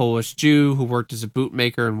was a Polish Jew who worked as a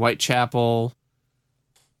bootmaker in Whitechapel.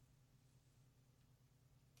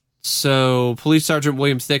 So, Police Sergeant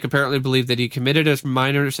William Thick apparently believed that he committed a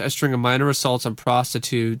string of minor assaults on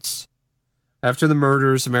prostitutes. After the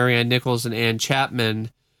murders of Marianne Nichols and Ann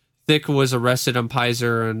Chapman, Thick was arrested on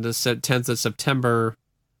Pizer on the 10th of September.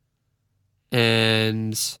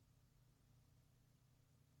 And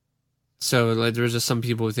so there's just some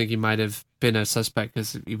people who think he might have been a suspect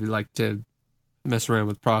because he would like to mess around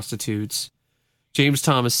with prostitutes. James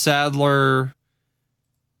Thomas Sadler,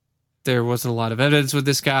 there wasn't a lot of evidence with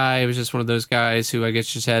this guy. It was just one of those guys who I guess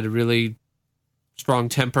just had a really strong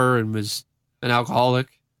temper and was an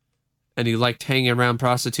alcoholic. And he liked hanging around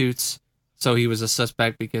prostitutes. So he was a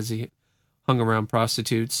suspect because he hung around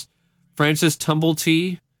prostitutes. Francis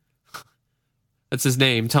Tumblety. That's his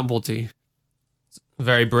name, Tumblety.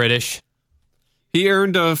 Very British. He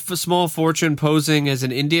earned a small fortune posing as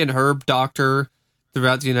an Indian herb doctor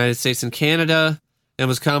throughout the United States and Canada, and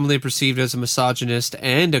was commonly perceived as a misogynist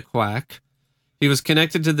and a quack. He was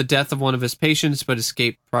connected to the death of one of his patients, but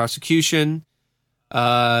escaped prosecution.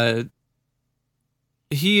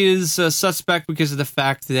 He is a suspect because of the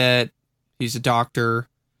fact that he's a doctor,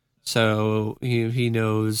 so he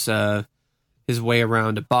knows his way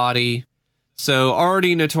around a body. So,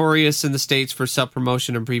 already notorious in the States for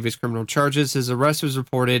self-promotion and previous criminal charges, his arrest was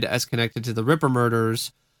reported as connected to the Ripper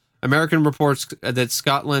murders. American reports that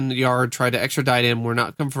Scotland Yard tried to extradite him were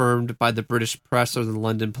not confirmed by the British press or the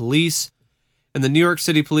London police. And the New York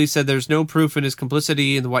City police said there's no proof in his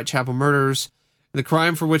complicity in the Whitechapel murders. The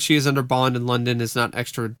crime for which he is under bond in London is not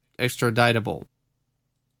extraditable.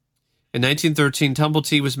 In 1913,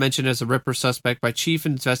 Tumblety was mentioned as a Ripper suspect by Chief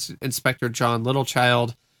Inspector John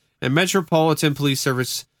Littlechild and Metropolitan Police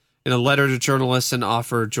Service in a letter to journalist and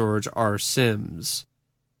author George R. Sims.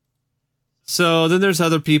 So then there's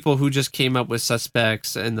other people who just came up with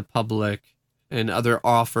suspects in the public, and other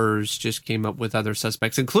authors just came up with other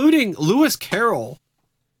suspects, including Lewis Carroll.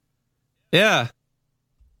 Yeah.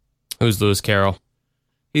 Who's Lewis Carroll?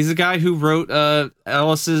 He's the guy who wrote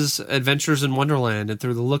Alice's Adventures in Wonderland and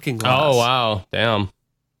Through the Looking Glass. Oh, wow. Damn.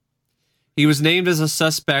 He was named as a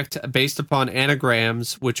suspect based upon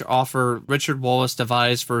anagrams which author Richard Wallace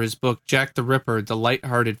devised for his book Jack the Ripper, the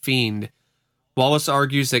Light-Hearted Fiend. Wallace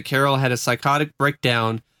argues that Carroll had a psychotic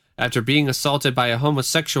breakdown after being assaulted by a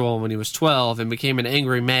homosexual when he was 12 and became an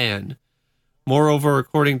angry man. Moreover,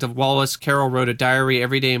 according to Wallace, Carroll wrote a diary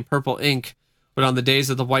every day in purple ink, but on the days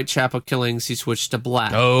of the Whitechapel killings, he switched to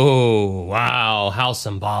black. Oh, wow. How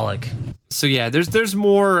symbolic. So yeah, there's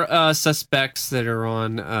more suspects that are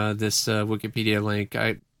on this Wikipedia link.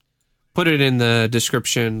 I put it in the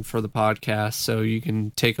description for the podcast so you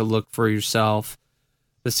can take a look for yourself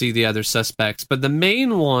to see the other suspects. But the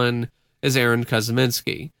main one is Aaron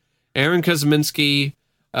Koziminski. Aaron Koziminski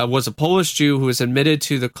was a Polish Jew who was admitted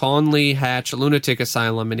to the Conley Hatch Lunatic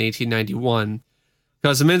Asylum in 1891.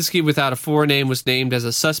 Koziminski, without a forename, was named as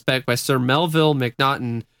a suspect by Sir Melville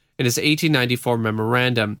Macnaghten in his 1894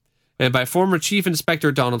 memorandum, and by former Chief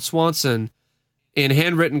Inspector Donald Swanson in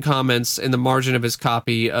handwritten comments in the margin of his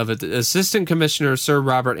copy of Assistant Commissioner Sir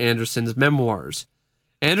Robert Anderson's memoirs.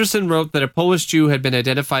 Anderson wrote that a Polish Jew had been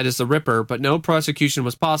identified as the Ripper, but no prosecution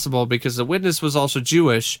was possible because the witness was also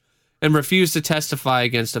Jewish and refused to testify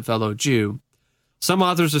against a fellow Jew. Some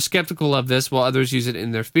authors are skeptical of this, while others use it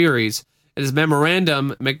in their theories. In his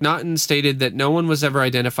memorandum, Macnaghten stated that no one was ever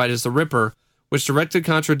identified as the Ripper, which directly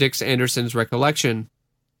contradicts Anderson's recollection.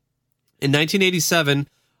 In 1987,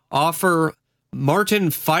 author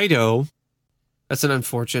Martin Fido, that's an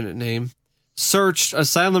unfortunate name, searched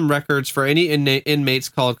asylum records for any inmates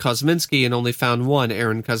called Koziminski and only found one,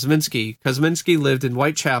 Aaron Koziminski. Koziminski lived in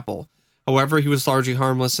Whitechapel. However, he was largely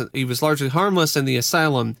harmless in the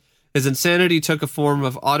asylum. His insanity took a form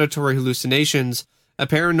of auditory hallucinations, a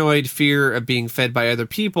paranoid fear of being fed by other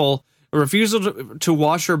people, a refusal to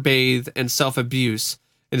wash or bathe, and self-abuse.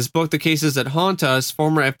 In his book, The Cases That Haunt Us,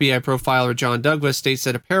 former FBI profiler John Douglas states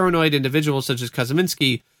that a paranoid individual such as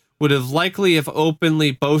Kosminski would have likely have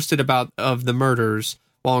openly boasted of the murders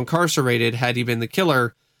while incarcerated had he been the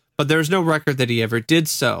killer, but there's no record that he ever did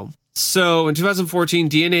so. So, in 2014,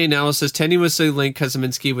 DNA analysis tenuously linked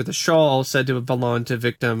Kosminski with a shawl said to have belonged to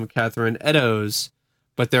victim Catherine Eddowes,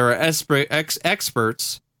 but there are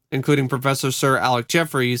experts, including Professor Sir Alec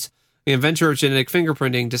Jeffreys, the inventor of genetic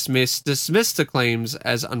fingerprinting, dismissed the claims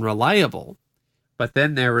as unreliable. But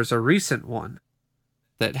then there was a recent one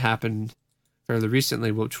that happened fairly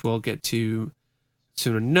recently, which we'll get to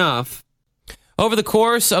soon enough. Over the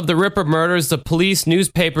course of the Ripper murders, the police,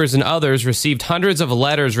 newspapers, and others received hundreds of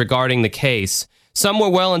letters regarding the case. Some were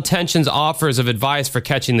well-intentioned offers of advice for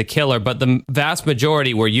catching the killer, but the vast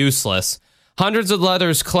majority were useless. Hundreds of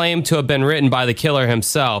letters claimed to have been written by the killer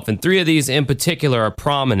himself, and 3 of these in particular are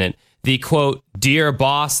prominent. The, quote, Dear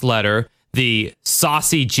Boss letter, the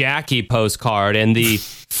Saucy Jackie postcard, and the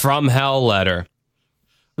From Hell letter.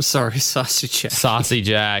 I'm sorry, Saucy Jack. Saucy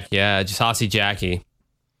Jack, yeah, Saucy Jackie.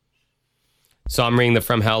 So I'm reading the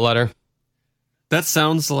From Hell letter. That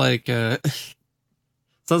sounds like a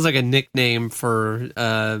nickname for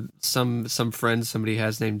some friend somebody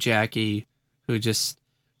has named Jackie, who just,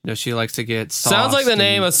 she likes to get sauced. Sounds like the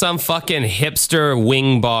name of some fucking hipster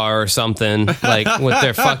wing bar or something, like with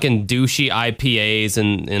their fucking douchey IPAs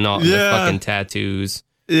and all their fucking tattoos.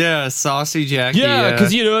 Yeah, Saucy Jackie. Yeah,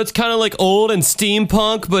 because, it's kind of like old and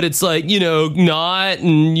steampunk, but it's like, not,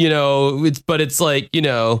 and, it's like,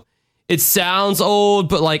 it sounds old,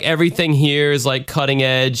 but like everything here is like cutting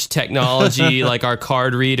edge technology. Like our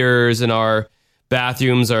card readers and our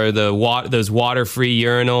bathrooms are those water-free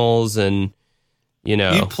urinals, and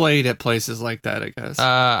You played at places like that, I guess.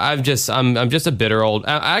 I'm just a bitter old.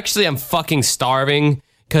 Actually, I'm fucking starving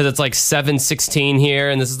because it's like 7:16 here,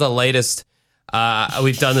 and this is the latest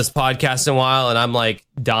we've done this podcast in a while, and I'm like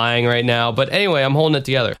dying right now. But anyway, I'm holding it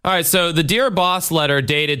together. All right, so the Dear Boss letter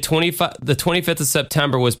dated the 25th of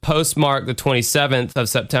September was postmarked the 27th of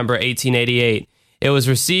September, 1888. It was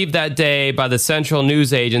received that day by the Central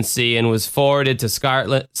News Agency and was forwarded to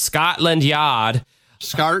Scotland Yard.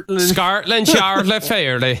 Scotland Yard,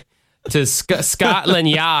 fairly. To Scotland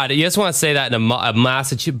Yard. You just want to say that in a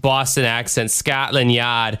Massachusetts Boston accent. Scotland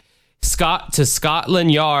Yard. To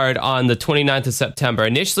Scotland Yard on the 29th of September.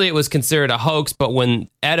 Initially, it was considered a hoax, but when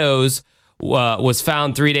Eddowes was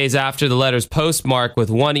found 3 days after the letter's postmark with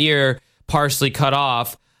one ear partially cut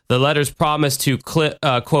off, the letters promised to quote,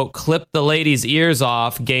 clip the lady's ears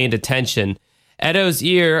off, gained attention. Eddowes'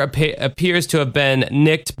 ear appears to have been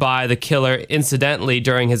nicked by the killer incidentally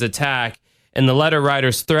during his attack, and the letter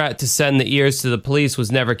writer's threat to send the ears to the police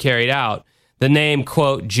was never carried out. The name,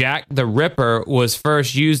 quote, Jack the Ripper was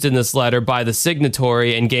first used in this letter by the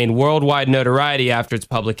signatory and gained worldwide notoriety after its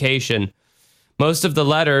publication. Most of the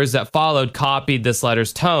letters that followed copied this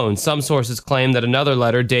letter's tone. Some sources claim that another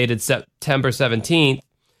letter dated September 17th,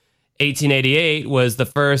 1888, was the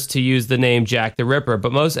first to use the name Jack the Ripper,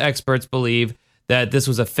 but most experts believe that this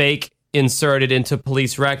was a fake inserted into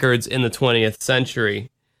police records in the 20th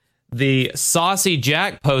century. The Saucy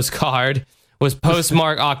Jack postcard was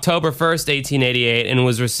postmarked October 1st, 1888, and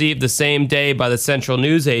was received the same day by the Central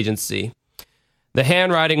News Agency. The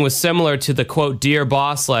handwriting was similar to the, quote, Dear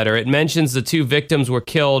Boss letter. It mentions the 2 victims were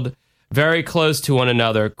killed very close to one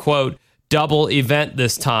another, quote, double event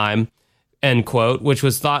this time, end quote, which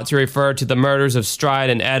was thought to refer to the murders of Stride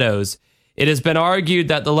and Eddowes. It has been argued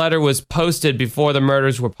that the letter was posted before the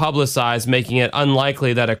murders were publicized, making it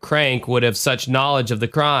unlikely that a crank would have such knowledge of the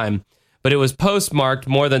crime. But it was postmarked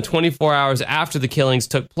more than 24 hours after the killings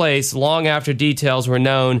took place, long after details were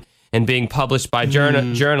known and being published by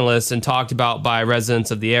journalists and talked about by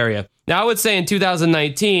residents of the area. Now, I would say in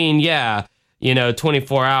 2019,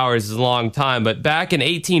 24 hours is a long time, but back in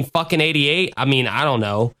 1888, I mean, I don't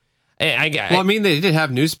know. They did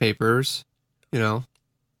have newspapers,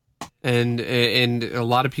 and a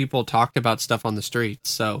lot of people talked about stuff on the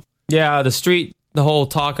streets, so. Yeah, the whole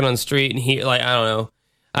talking on the street, and I don't know.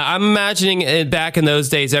 I'm imagining it back in those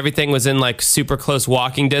days, everything was in like super close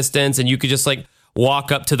walking distance, and you could just like walk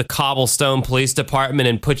up to the cobblestone police department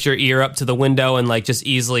and put your ear up to the window and like just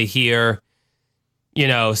easily hear,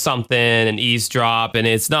 something and eavesdrop. And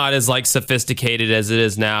it's not as like sophisticated as it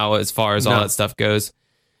is now as far as all that stuff goes.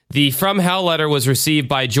 The From Hell letter was received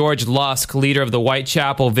by George Lusk, leader of the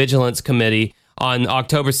Whitechapel Vigilance Committee, on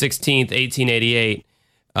October 16th, 1888.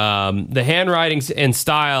 The handwriting and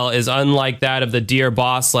style is unlike that of the Dear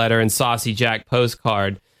Boss letter and Saucy Jack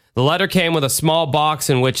postcard. The letter came with a small box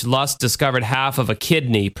in which Lusk discovered half of a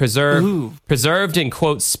kidney preserved in,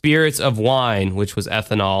 quote, spirits of wine, which was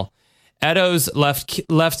ethanol. Edo's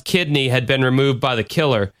left kidney had been removed by the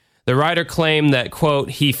killer. The writer claimed that,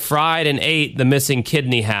 quote, he fried and ate the missing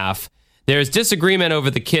kidney half. There is disagreement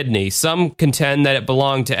over the kidney. Some contend that it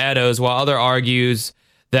belonged to Edo's, while others argues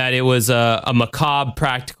that it was a macabre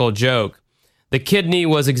practical joke. The kidney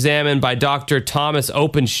was examined by Dr. Thomas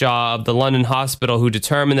Openshaw of the London Hospital, who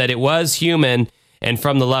determined that it was human and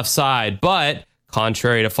from the left side, but,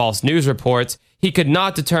 contrary to false news reports, he could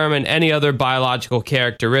not determine any other biological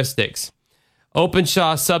characteristics.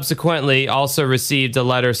 Openshaw subsequently also received a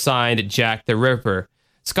letter signed Jack the Ripper.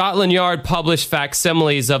 Scotland Yard published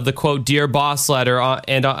facsimiles of the, quote, Dear Boss letter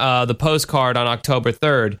and the postcard on October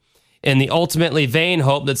 3rd, in the ultimately vain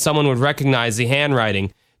hope that someone would recognize the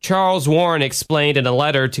handwriting. Charles Warren explained in a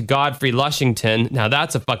letter to Godfrey Lushington, now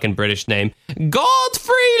that's a fucking British name,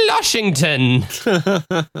 Godfrey Lushington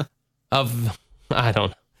of, I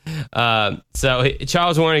don't know.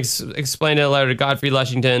 Charles Warren explained in a letter to Godfrey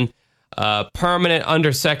Lushington, permanent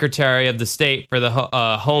undersecretary of the state for the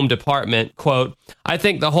Home Department, quote, I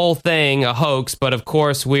think the whole thing a hoax, but of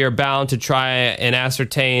course we are bound to try and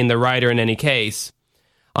ascertain the writer in any case.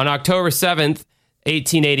 On October 7th,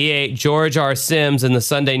 1888, George R. Sims in the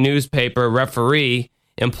Sunday newspaper Referee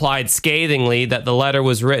implied scathingly that the letter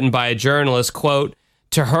was written by a journalist, quote,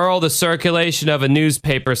 to hurl the circulation of a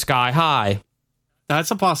newspaper sky high.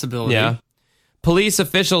 That's a possibility. Yeah. Police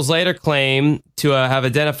officials later claim to have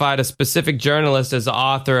identified a specific journalist as the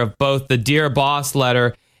author of both the Dear Boss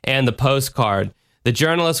letter and the postcard. The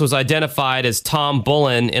journalist was identified as Tom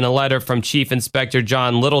Bullen in a letter from Chief Inspector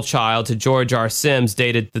John Littlechild to George R. Sims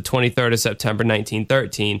dated the 23rd of September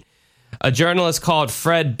 1913. A journalist called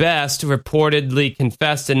Fred Best reportedly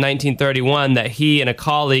confessed in 1931 that he and a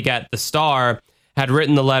colleague at The Star had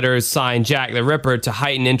written the letters signed Jack the Ripper to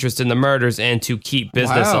heighten interest in the murders and to keep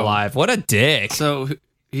business alive. What a dick. So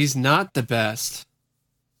he's not the best.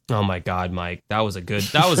 Oh my God, Mike. That was a good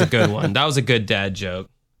one. That was a good dad joke.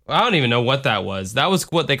 I don't even know what that was. That was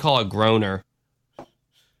what they call a groaner.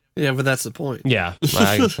 Yeah, but that's the point. Yeah,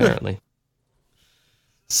 apparently.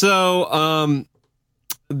 So,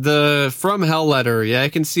 the From Hell letter, yeah, I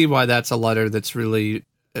can see why that's a letter that's really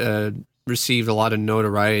received a lot of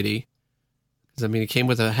notoriety. Because, I mean, it came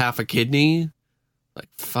with a half a kidney. Like,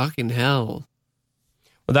 fucking hell.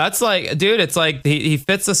 Well, that's like, dude, it's like he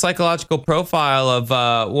fits the psychological profile of,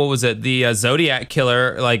 what was it? The Zodiac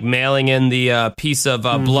killer, like mailing in the piece of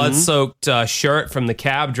blood-soaked shirt from the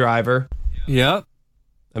cab driver. Yep.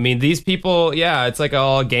 I mean, these people, yeah, it's like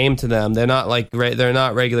all a game to them. They're not like, they're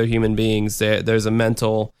not regular human beings. There's a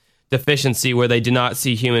mental deficiency where they do not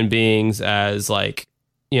see human beings as like,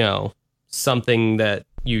 you know, something that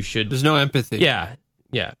you should. There's no empathy. Yeah.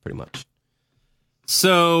 Yeah, pretty much.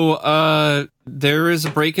 So, there is a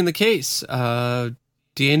break in the case.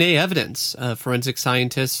 DNA evidence. Forensic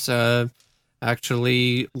scientists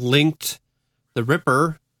actually linked the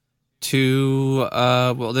Ripper to,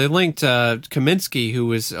 they linked Kaminsky, who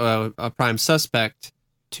was a prime suspect,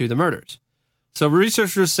 to the murders. So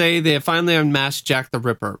researchers say they have finally unmasked Jack the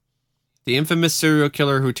Ripper, the infamous serial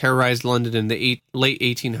killer who terrorized London in the late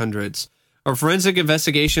 1800s. A forensic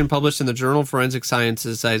investigation published in the journal Forensic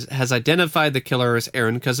Sciences has identified the killer as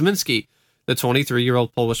Aaron Kosminski, the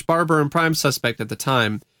 23-year-old Polish barber and prime suspect at the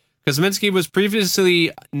time. Kosminski was previously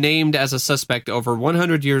named as a suspect over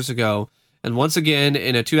 100 years ago, and once again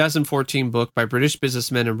in a 2014 book by British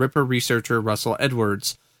businessman and Ripper researcher Russell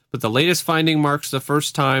Edwards. But the latest finding marks the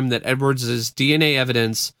first time that Edwards' DNA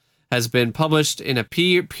evidence has been published in a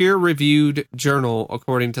peer-reviewed journal,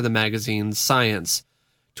 according to the magazine Science.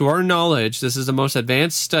 To our knowledge, this is the most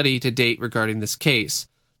advanced study to date regarding this case,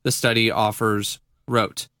 the study authors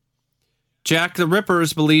wrote. Jack the Ripper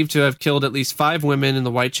is believed to have killed at least 5 women in the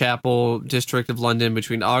Whitechapel district of London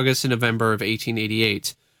between August and November of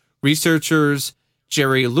 1888. Researchers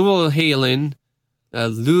Jerry Llewellyn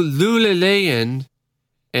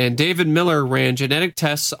and David Miller ran genetic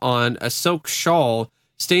tests on a silk shawl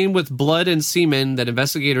stained with blood and semen that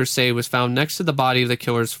investigators say was found next to the body of the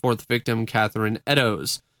killer's 4th victim, Catherine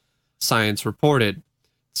Eddowes, Science reported.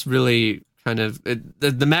 It's really kind of...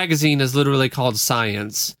 the magazine is literally called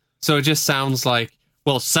Science, so it just sounds like,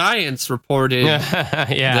 well, Science reported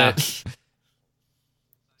that...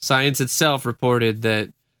 Science itself reported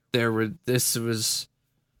that this was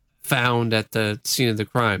found at the scene of the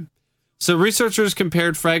crime. So researchers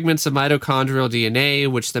compared fragments of mitochondrial DNA,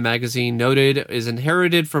 which the magazine noted is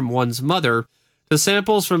inherited from one's mother, to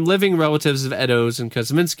samples from living relatives of Eddowes and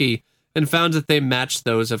Kosminski, and found that they matched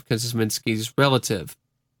those of Kosminski's relative.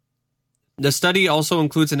 The study also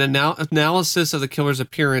includes an analysis of the killer's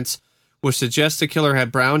appearance, which suggests the killer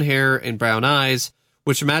had brown hair and brown eyes,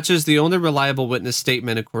 which matches the only reliable witness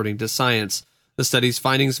statement according to science. The study's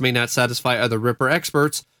findings may not satisfy other Ripper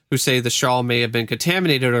experts, who say the shawl may have been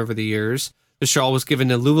contaminated over the years. The shawl was given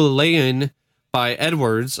to Llewellyn by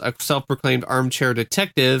Edwards, a self-proclaimed armchair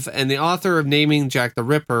detective, and the author of Naming Jack the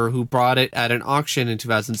Ripper, who bought it at an auction in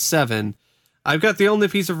 2007. I've got the only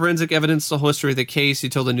piece of forensic evidence, the whole history of the case. He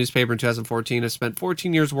told the newspaper in 2014, I've spent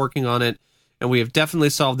 14 years working on it, and we have definitely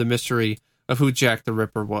solved the mystery of who Jack the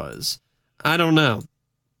Ripper was. I don't know.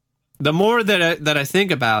 The more that I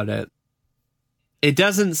think about it, it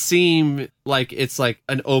doesn't seem like it's like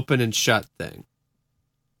an open and shut thing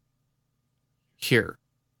here.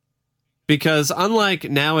 Because unlike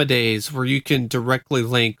nowadays where you can directly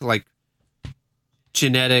link like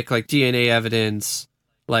genetic, like DNA evidence,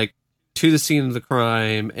 like to the scene of the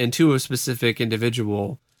crime and to a specific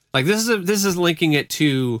individual, like this is linking it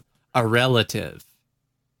to a relative.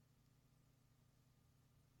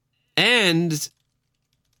 And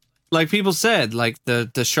like people said, like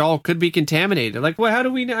the shawl could be contaminated. Like, well, how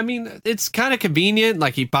do we know? I mean, it's kind of convenient.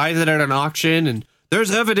 Like he buys it at an auction and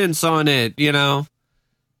there's evidence on it, you know?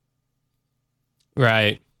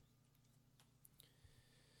 Right.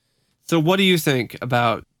 So what do you think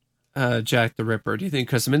about Jack the Ripper? Do you think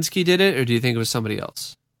Kosminski did it, or do you think it was somebody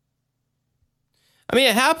else? I mean,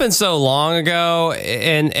 it happened so long ago,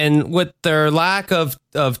 and with their lack of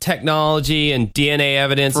technology and DNA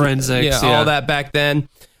evidence, forensics, all that back then,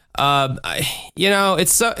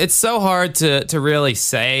 it's so hard to really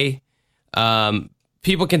say.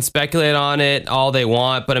 People can speculate on it all they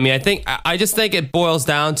want, but I mean, I just think it boils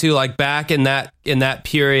down to like back in that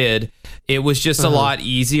period, it was just a lot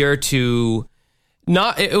easier to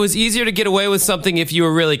it was easier to get away with something if you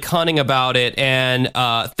were really cunning about it, and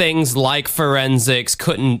things like forensics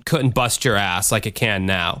couldn't bust your ass like it can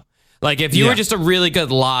now. Like if you were just a really good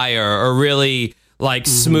liar or really like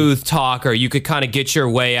smooth talker, you could kind of get your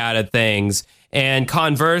way out of things. And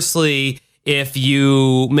conversely, if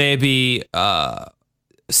you maybe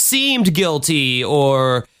seemed guilty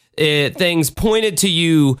or things pointed to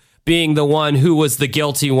you being the one who was the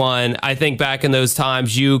guilty one, I think back in those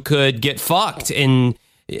times you could get fucked and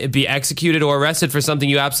be executed or arrested for something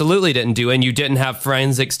you absolutely didn't do, and you didn't have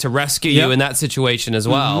forensics to rescue you in that situation as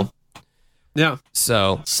well. Yeah.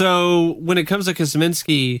 So when it comes to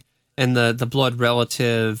Kosminski and the blood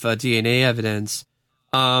relative DNA evidence,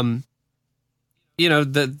 the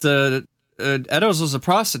Eddowes was a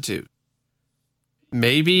prostitute.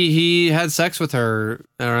 Maybe he had sex with her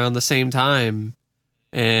around the same time,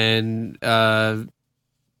 and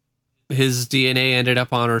his DNA ended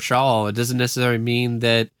up on her shawl. It doesn't necessarily mean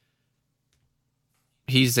that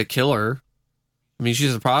he's a killer. I mean,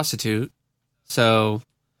 she's a prostitute. So,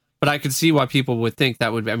 but I could see why people would think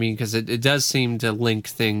that would be, I mean, because it does seem to link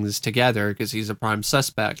things together because he's a prime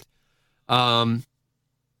suspect. But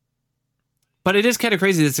it is kind of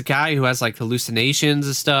crazy. It's a guy who has like hallucinations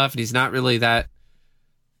and stuff, and he's not really that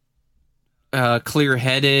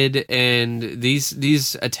clear-headed, and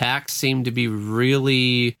these attacks seem to be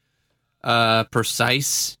really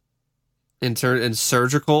precise and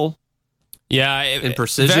surgical. Yeah, and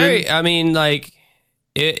precision.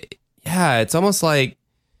 It's almost like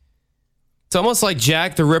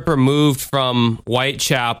Jack the Ripper moved from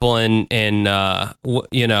Whitechapel and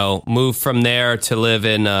moved from there to live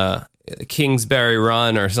in Kingsbury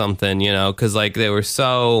Run or something, because like they were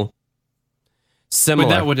so similar.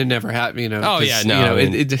 But that would have never happened, Oh yeah, no,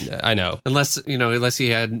 I know. Unless he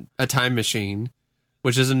had a time machine,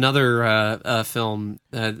 which is another film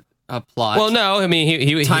plot. Well, no, I mean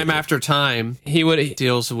he time after time he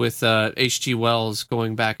deals with H.G. Wells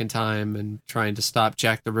going back in time and trying to stop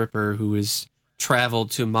Jack the Ripper, who is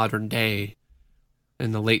traveled to modern day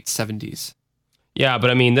in the late 70s. Yeah,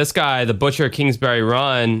 but I mean, this guy, the Butcher of Kingsbury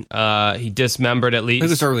Run, he dismembered at least. I think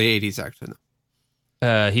it was early 80s, actually.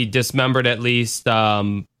 He dismembered at least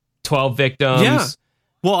 12 victims. Yeah.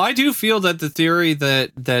 Well, I do feel that the theory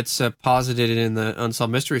that's posited in the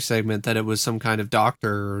Unsolved Mystery segment, that it was some kind of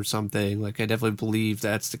doctor or something, like I definitely believe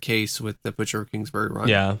that's the case with the Butcher of Kingsbury Run.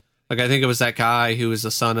 Yeah. Like I think it was that guy who was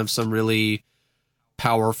the son of some really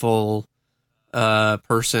powerful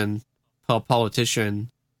person,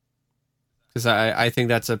 politician. Because I think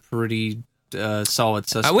that's a pretty solid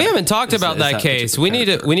suspect. We haven't talked about that case. We need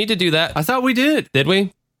to do that. I thought we did. Did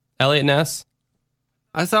we? Elliot Ness?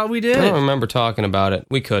 I thought we did. I don't remember talking about it.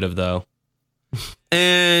 We could have, though.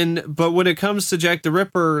 But when it comes to Jack the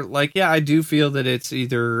Ripper, like, yeah, I do feel that it's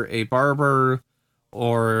either a barber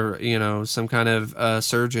or, some kind of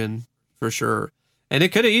surgeon for sure. And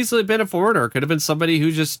it could have easily been a foreigner. It could have been somebody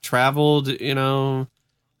who just traveled, hung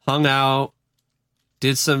out,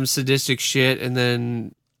 did some sadistic shit, and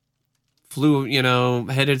then flew,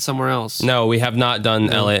 headed somewhere else. No, we have not done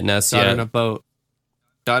Elliot Ness Got yet. in a boat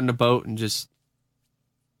and just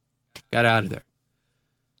got out of there.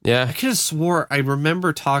 Yeah. I could have swore I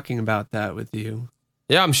remember talking about that with you.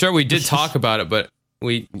 Yeah, I'm sure we did talk about it, but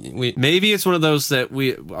we maybe it's one of those that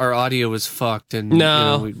our audio was fucked and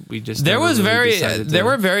we just there was there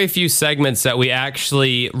were very few segments that we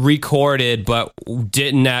actually recorded but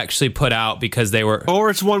didn't actually put out because they were, or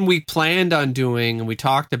it's one we planned on doing and we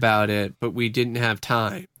talked about it but we didn't have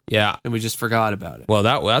time. Yeah, and we just forgot about it. Well,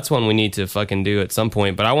 that's one we need to fucking do at some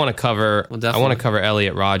point. But I want to cover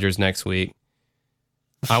Elliot Rodgers next week.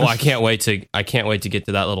 I can't wait to get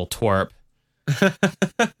to that little twerp.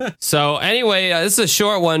 So anyway, this is a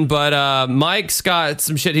short one, but Mike's got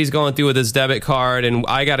some shit he's going through with his debit card, and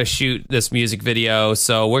I got to shoot this music video,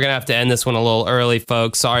 so we're gonna have to end this one a little early,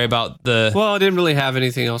 folks. Sorry about the. Well, I didn't really have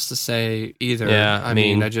anything else to say either. Yeah, I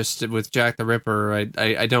mean, I just with Jack the Ripper,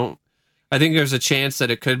 I don't. I think there's a chance that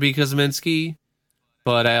it could be Kosminski,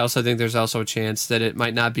 but I also think there's also a chance that it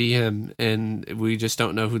might not be him, and we just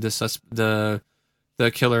don't know who the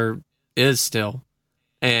killer is still.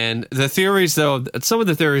 And the theories, though, some of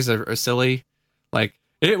the theories are silly. Like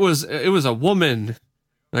it was a woman.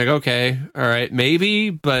 Like, okay, all right,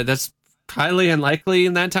 maybe, but that's highly unlikely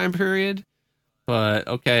in that time period. But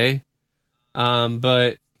okay,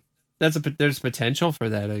 but there's potential for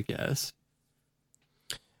that, I guess.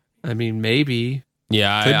 I mean, maybe.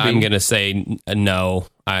 Yeah, I'm gonna say no.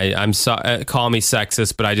 I'm sorry. Call me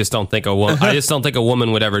sexist, but I just don't think a woman. I just don't think a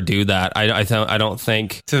woman would ever do that. I don't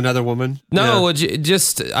think to another woman. No, I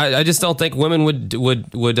just don't think women would.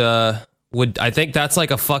 I think that's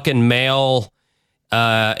like a fucking male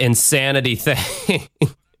insanity thing.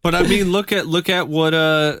 But I mean, look at what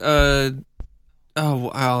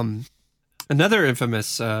another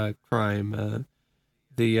infamous crime.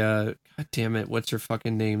 God damn it, what's her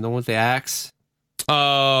fucking name? The one with the axe.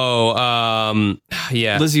 Oh,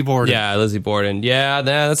 yeah. Lizzie Borden. Yeah, Lizzie Borden. Yeah,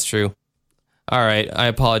 that's true. All right. I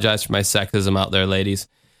apologize for my sexism out there, ladies.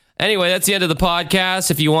 Anyway, that's the end of the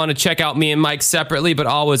podcast. If you want to check out me and Mike separately, but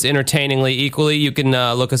always entertainingly equally, you can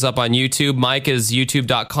look us up on YouTube. Mike is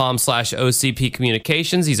youtube.com/OCP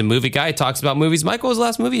Communications. He's a movie guy. He talks about movies. Mike, what was the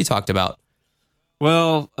last movie you talked about?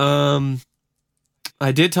 Well,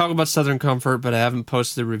 I did talk about Southern Comfort, but I haven't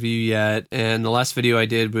posted the review yet. And the last video I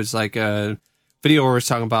did was like a video where I was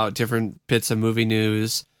talking about different bits of movie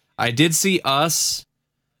news. I did see Us,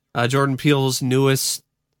 Jordan Peele's newest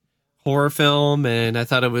horror film, and I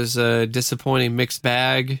thought it was a disappointing mixed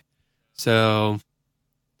bag. So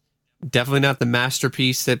definitely not the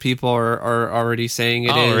masterpiece that people are already saying it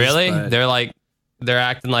is. Oh, really? They're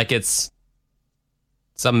acting like it's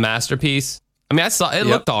some masterpiece. I mean, I saw it.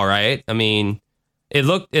 Looked all right. I mean, it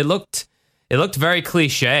looked very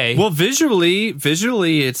cliche. Well, visually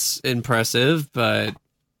it's impressive, but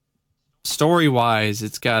story-wise,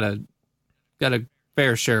 it's got a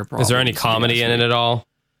fair share of problems. Is there any comedy in it at all?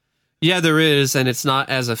 Yeah, there is, and it's not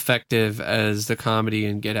as effective as the comedy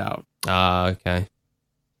in Get Out. Okay.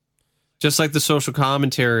 Just like the social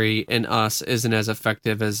commentary in Us isn't as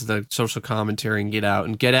effective as the social commentary in Get Out.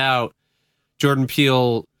 And Get Out, Jordan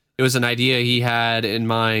Peele, it was an idea he had in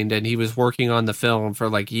mind, and he was working on the film for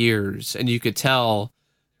like years, and you could tell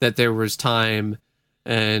that there was time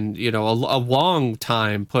and a long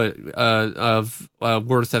time worth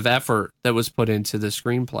of effort that was put into the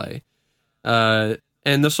screenplay.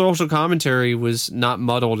 And the social commentary was not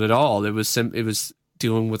muddled at all. It was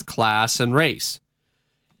dealing with class and race.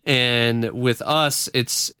 And with Us,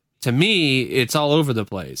 to me, it's all over the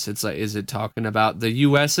place. It's like, is it talking about the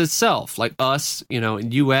U.S. itself? Like Us,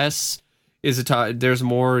 in U.S., there's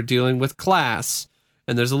more dealing with class,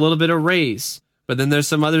 and there's a little bit of race. But then there's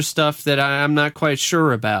some other stuff that I'm not quite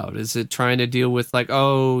sure about. Is it trying to deal with like,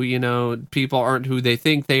 people aren't who they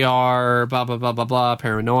think they are, blah, blah, blah, blah, blah,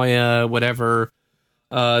 paranoia, whatever.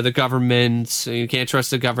 The government, you can't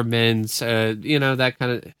trust the government, that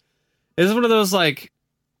kind of. It's one of those like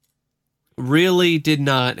really did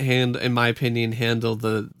not in my opinion, handle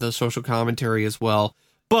the social commentary as well.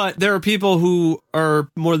 But there are people who are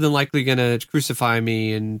more than likely going to crucify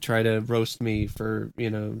me and try to roast me for,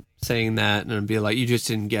 saying that and be like, you just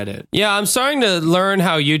didn't get it. Yeah, I'm starting to learn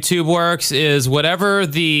how YouTube works is whatever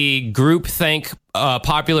the groupthink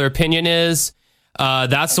popular opinion is,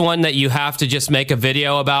 that's the one that you have to just make a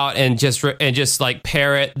video about and just like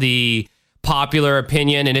parrot the popular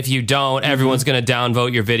opinion, and if you don't, everyone's going to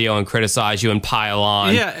downvote your video and criticize you and pile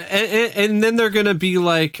on. Yeah, and then they're going to be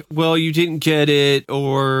like, well, you didn't get it,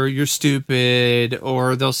 or you're stupid,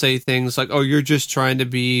 or they'll say things like, oh, you're just trying to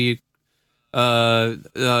be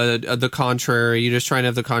the contrary. You're just trying to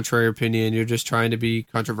have the contrary opinion. You're just trying to be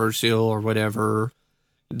controversial or whatever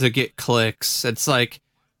to get clicks. It's like,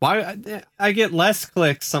 why I get less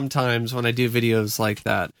clicks sometimes when I do videos like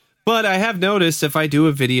that. But I have noticed if I do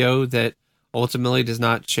a video that ultimately does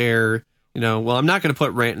not share, well, I'm not going to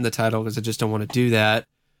put rant in the title because I just don't want to do that.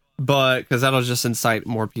 But because that'll just incite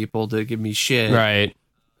more people to give me shit. Right.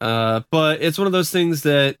 But it's one of those things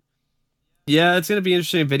that, yeah, it's going to be an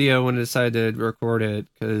interesting video when I decide to record it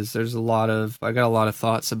because I got a lot of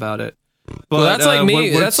thoughts about it. But well, that's like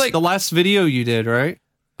me. That's like the last video you did, right?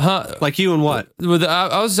 Huh? Like you and what?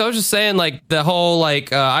 I was just saying, like the whole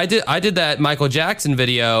like I did that Michael Jackson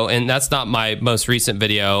video, and that's not my most recent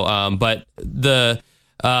video. But the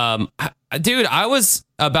dude, I was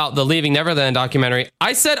about the Leaving Neverland documentary.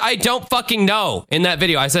 I said I don't fucking know in that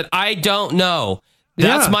video. I said I don't know.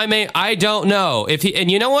 That's my main. I don't know and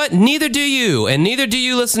you know what? Neither do you, and neither do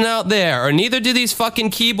you listen out there, or neither do these fucking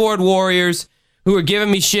keyboard warriors who are giving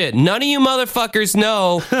me shit. None of you motherfuckers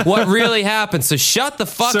know what really happened, so shut the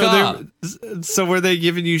fuck up. So were they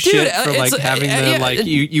giving you shit for like having the like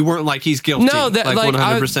you weren't like he's guilty? No, that, like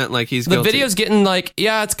 100% like he's guilty. The video's getting like,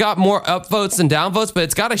 yeah, it's got more upvotes than downvotes, but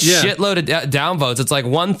it's got a shitload of downvotes. It's like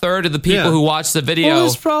 1/3 of the people who watch the video. Well,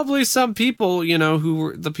 there's probably some people, who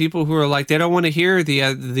were the people who are like they don't want to hear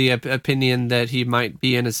the opinion that he might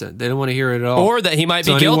be innocent. They don't want to hear it at all, or that he might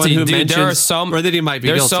be guilty. Dude, there are or that he might be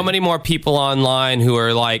guilty. There's so many more people online who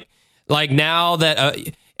are like now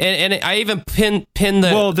that. And I even pin the.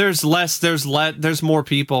 Well, there's more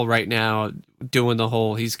people right now doing the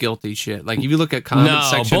whole he's guilty shit. Like if you look at comment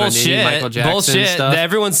section bullshit, on any Michael Jackson stuff,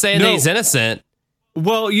 everyone's saying that he's innocent.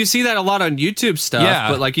 Well, you see that a lot on YouTube stuff,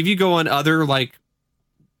 but like if you go on other like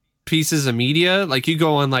pieces of media, like you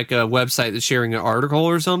go on like a website that's sharing an article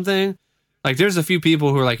or something. Like there's a few people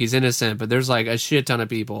who are like he's innocent, but there's like a shit ton of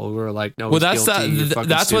people who are like no. Well, that's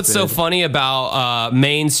that's what's so funny about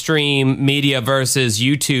mainstream media versus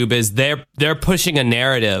YouTube is they're pushing a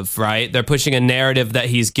narrative, right? They're pushing a narrative that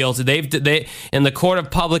he's guilty. They in the court of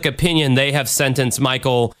public opinion they have sentenced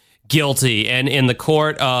Michael guilty, and in the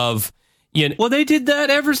court of well, they did that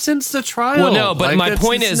ever since the trial. Well, no, but my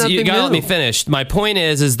point is you gotta let me finish. My point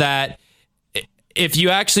is that. If you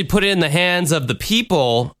actually put it in the hands of the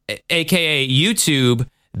people, aka YouTube,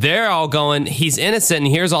 they're all going, he's innocent, and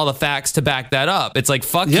here's all the facts to back that up. It's like,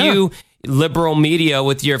 fuck you, liberal media,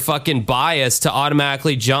 with your fucking bias to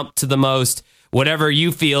automatically jump to the most, whatever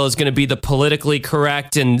you feel is going to be the politically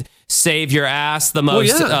correct and save your ass the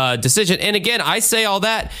most decision. And again, I say all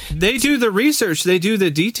that. They do the research. They do the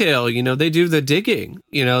detail. They do the digging,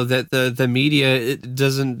 that the media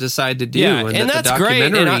doesn't decide to do. Yeah, and that's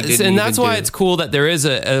great. And that's why it's cool that there is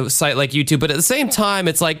a site like YouTube. But at the same time,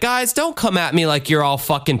 it's like, guys, don't come at me like you're all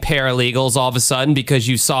fucking paralegals all of a sudden because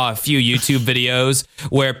you saw a few YouTube videos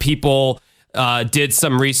where people did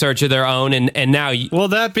some research of their own, and now. Well,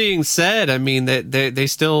 that being said, I mean they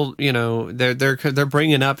still they're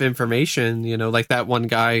bringing up information, like that one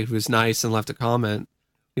guy who's nice and left a comment,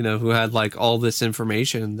 who had like all this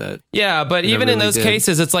information that. Yeah, but even in those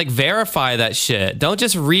cases, it's like verify that shit. Don't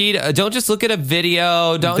just read. Don't just look at a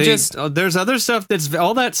video. There's other stuff that's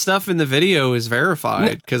all that stuff in the video is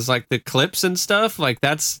verified because like the clips and stuff like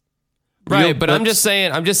that's. Right, but I'm just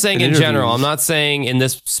saying in general. I'm not saying in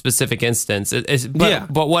this specific instance.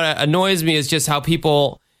 But what annoys me is just how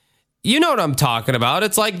people, you know what I'm talking about.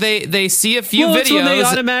 It's like they see a few videos. When they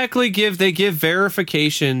automatically give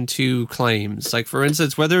verification to claims. Like for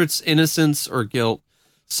instance, whether it's innocence or guilt.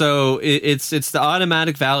 So it's the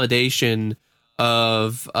automatic validation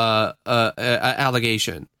of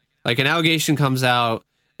allegation. Like an allegation comes out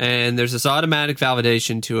and there's this automatic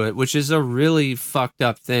validation to it, which is a really fucked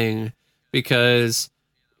up thing. Because,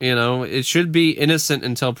 it should be innocent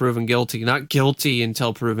until proven guilty, not guilty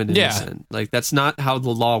until proven innocent. Yeah. Like, that's not how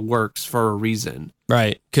the law works for a reason.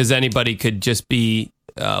 Right. Because anybody could just be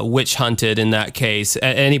witch hunted in that case.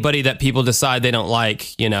 Anybody that people decide they don't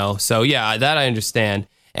like, So, yeah, that I understand.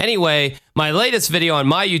 Anyway, my latest video on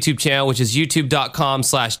my YouTube channel, which is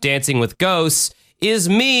youtube.com/dancingwithghosts, is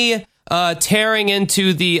me tearing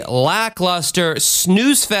into the lackluster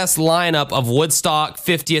snooze fest lineup of Woodstock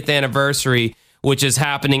 50th anniversary, which is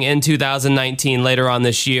happening in 2019 later on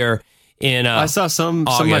this year. I saw some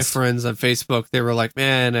of my friends on Facebook. They were like,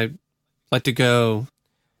 "Man, I'd like to go,"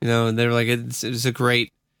 and they were like, "It's a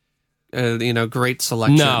great, great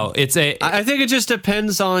selection." No, I think it just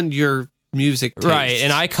depends on your music taste. Right,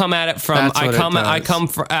 and I come at it from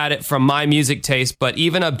at it from my music taste, but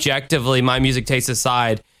even objectively, my music taste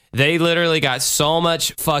aside. They literally got so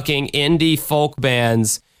much fucking indie folk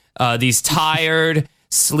bands, these tired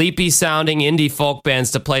sleepy sounding indie folk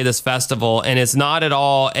bands to play this festival, and it's not at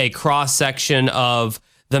all a cross section of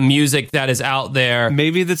the music that is out there.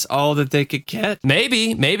 Maybe that's all that they could get.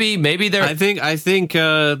 Maybe they're. I think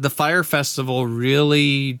the Fire Festival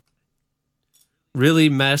really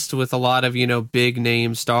messed with a lot of, big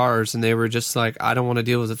name stars, and they were just like, I don't want to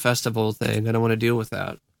deal with the festival thing. I don't want to deal with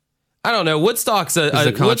that. I don't know. Woodstock's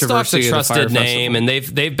a trusted name, and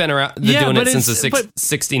they've been around doing it since the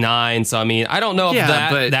 69. So I mean, I don't know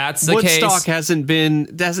if that's the case. Woodstock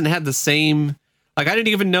hasn't had the same. Like, I didn't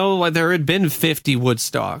even know there had been 50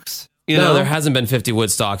 Woodstocks. No, there hasn't been 50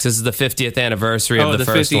 Woodstocks. This is the 50th anniversary of the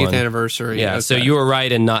first one. 50th anniversary. Yeah. Okay. So you were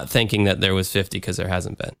right in not thinking that there was 50 because there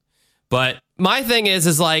hasn't been. But my thing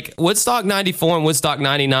is like Woodstock 94 and Woodstock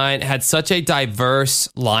 99 had such a diverse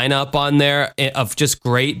lineup on there of just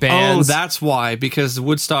great bands. Oh, that's why. Because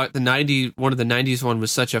Woodstock, one of the 90s one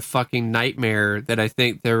was such a fucking nightmare that I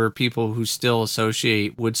think there were people who still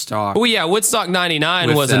associate Woodstock. Oh yeah, Woodstock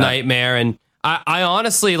 99 was a nightmare. And I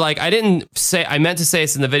honestly, I meant to say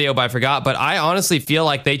this in the video, but I forgot. But I honestly feel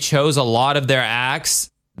like they chose a lot of their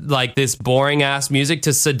acts, like this boring ass music,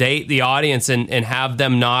 to sedate the audience and have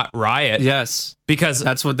them not riot. Yes, because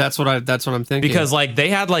that's what I'm thinking. Because they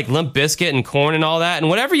had Limp Bizkit and Korn and all that, and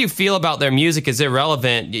whatever you feel about their music is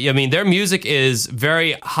irrelevant. I mean, their music is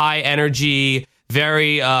very high energy,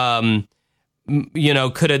 very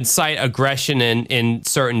could incite aggression in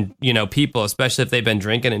certain people, especially if they've been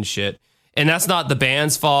drinking and shit. And that's not the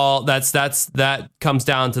band's fault. That comes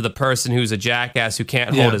down to the person who's a jackass who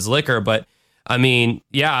can't hold his liquor. But I mean,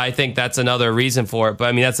 yeah, I think that's another reason for it. But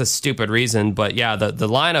I mean, that's a stupid reason. But yeah, the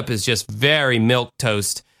lineup is just very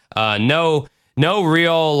milquetoast. No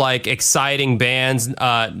real exciting bands.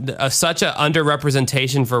 Such an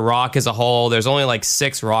underrepresentation for rock as a whole. There's only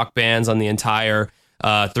 6 rock bands on the entire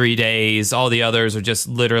 3 days. All the others are just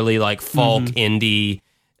literally folk, indie,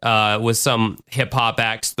 with some hip hop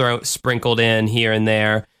acts sprinkled in here and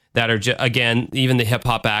there that are again, even the hip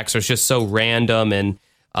hop acts are just so random and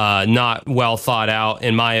not well thought out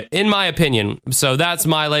in my opinion. So that's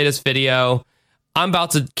my latest video. I'm about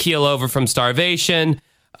to keel over from starvation.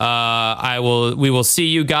 We will see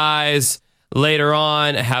you guys later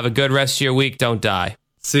on. Have a good rest of your week. Don't die.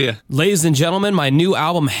 See ya. Ladies and gentlemen, my new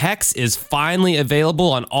album Hex is finally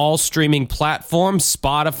available on all streaming platforms,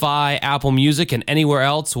 Spotify, Apple Music, and anywhere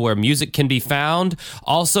else where music can be found.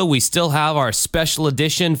 Also, we still have our special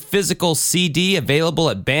edition physical CD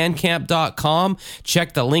available at bandcamp.com.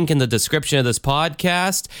 Check the link in the description of this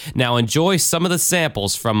podcast. Now enjoy some of the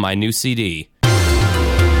samples from my new CD.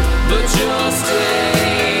 But just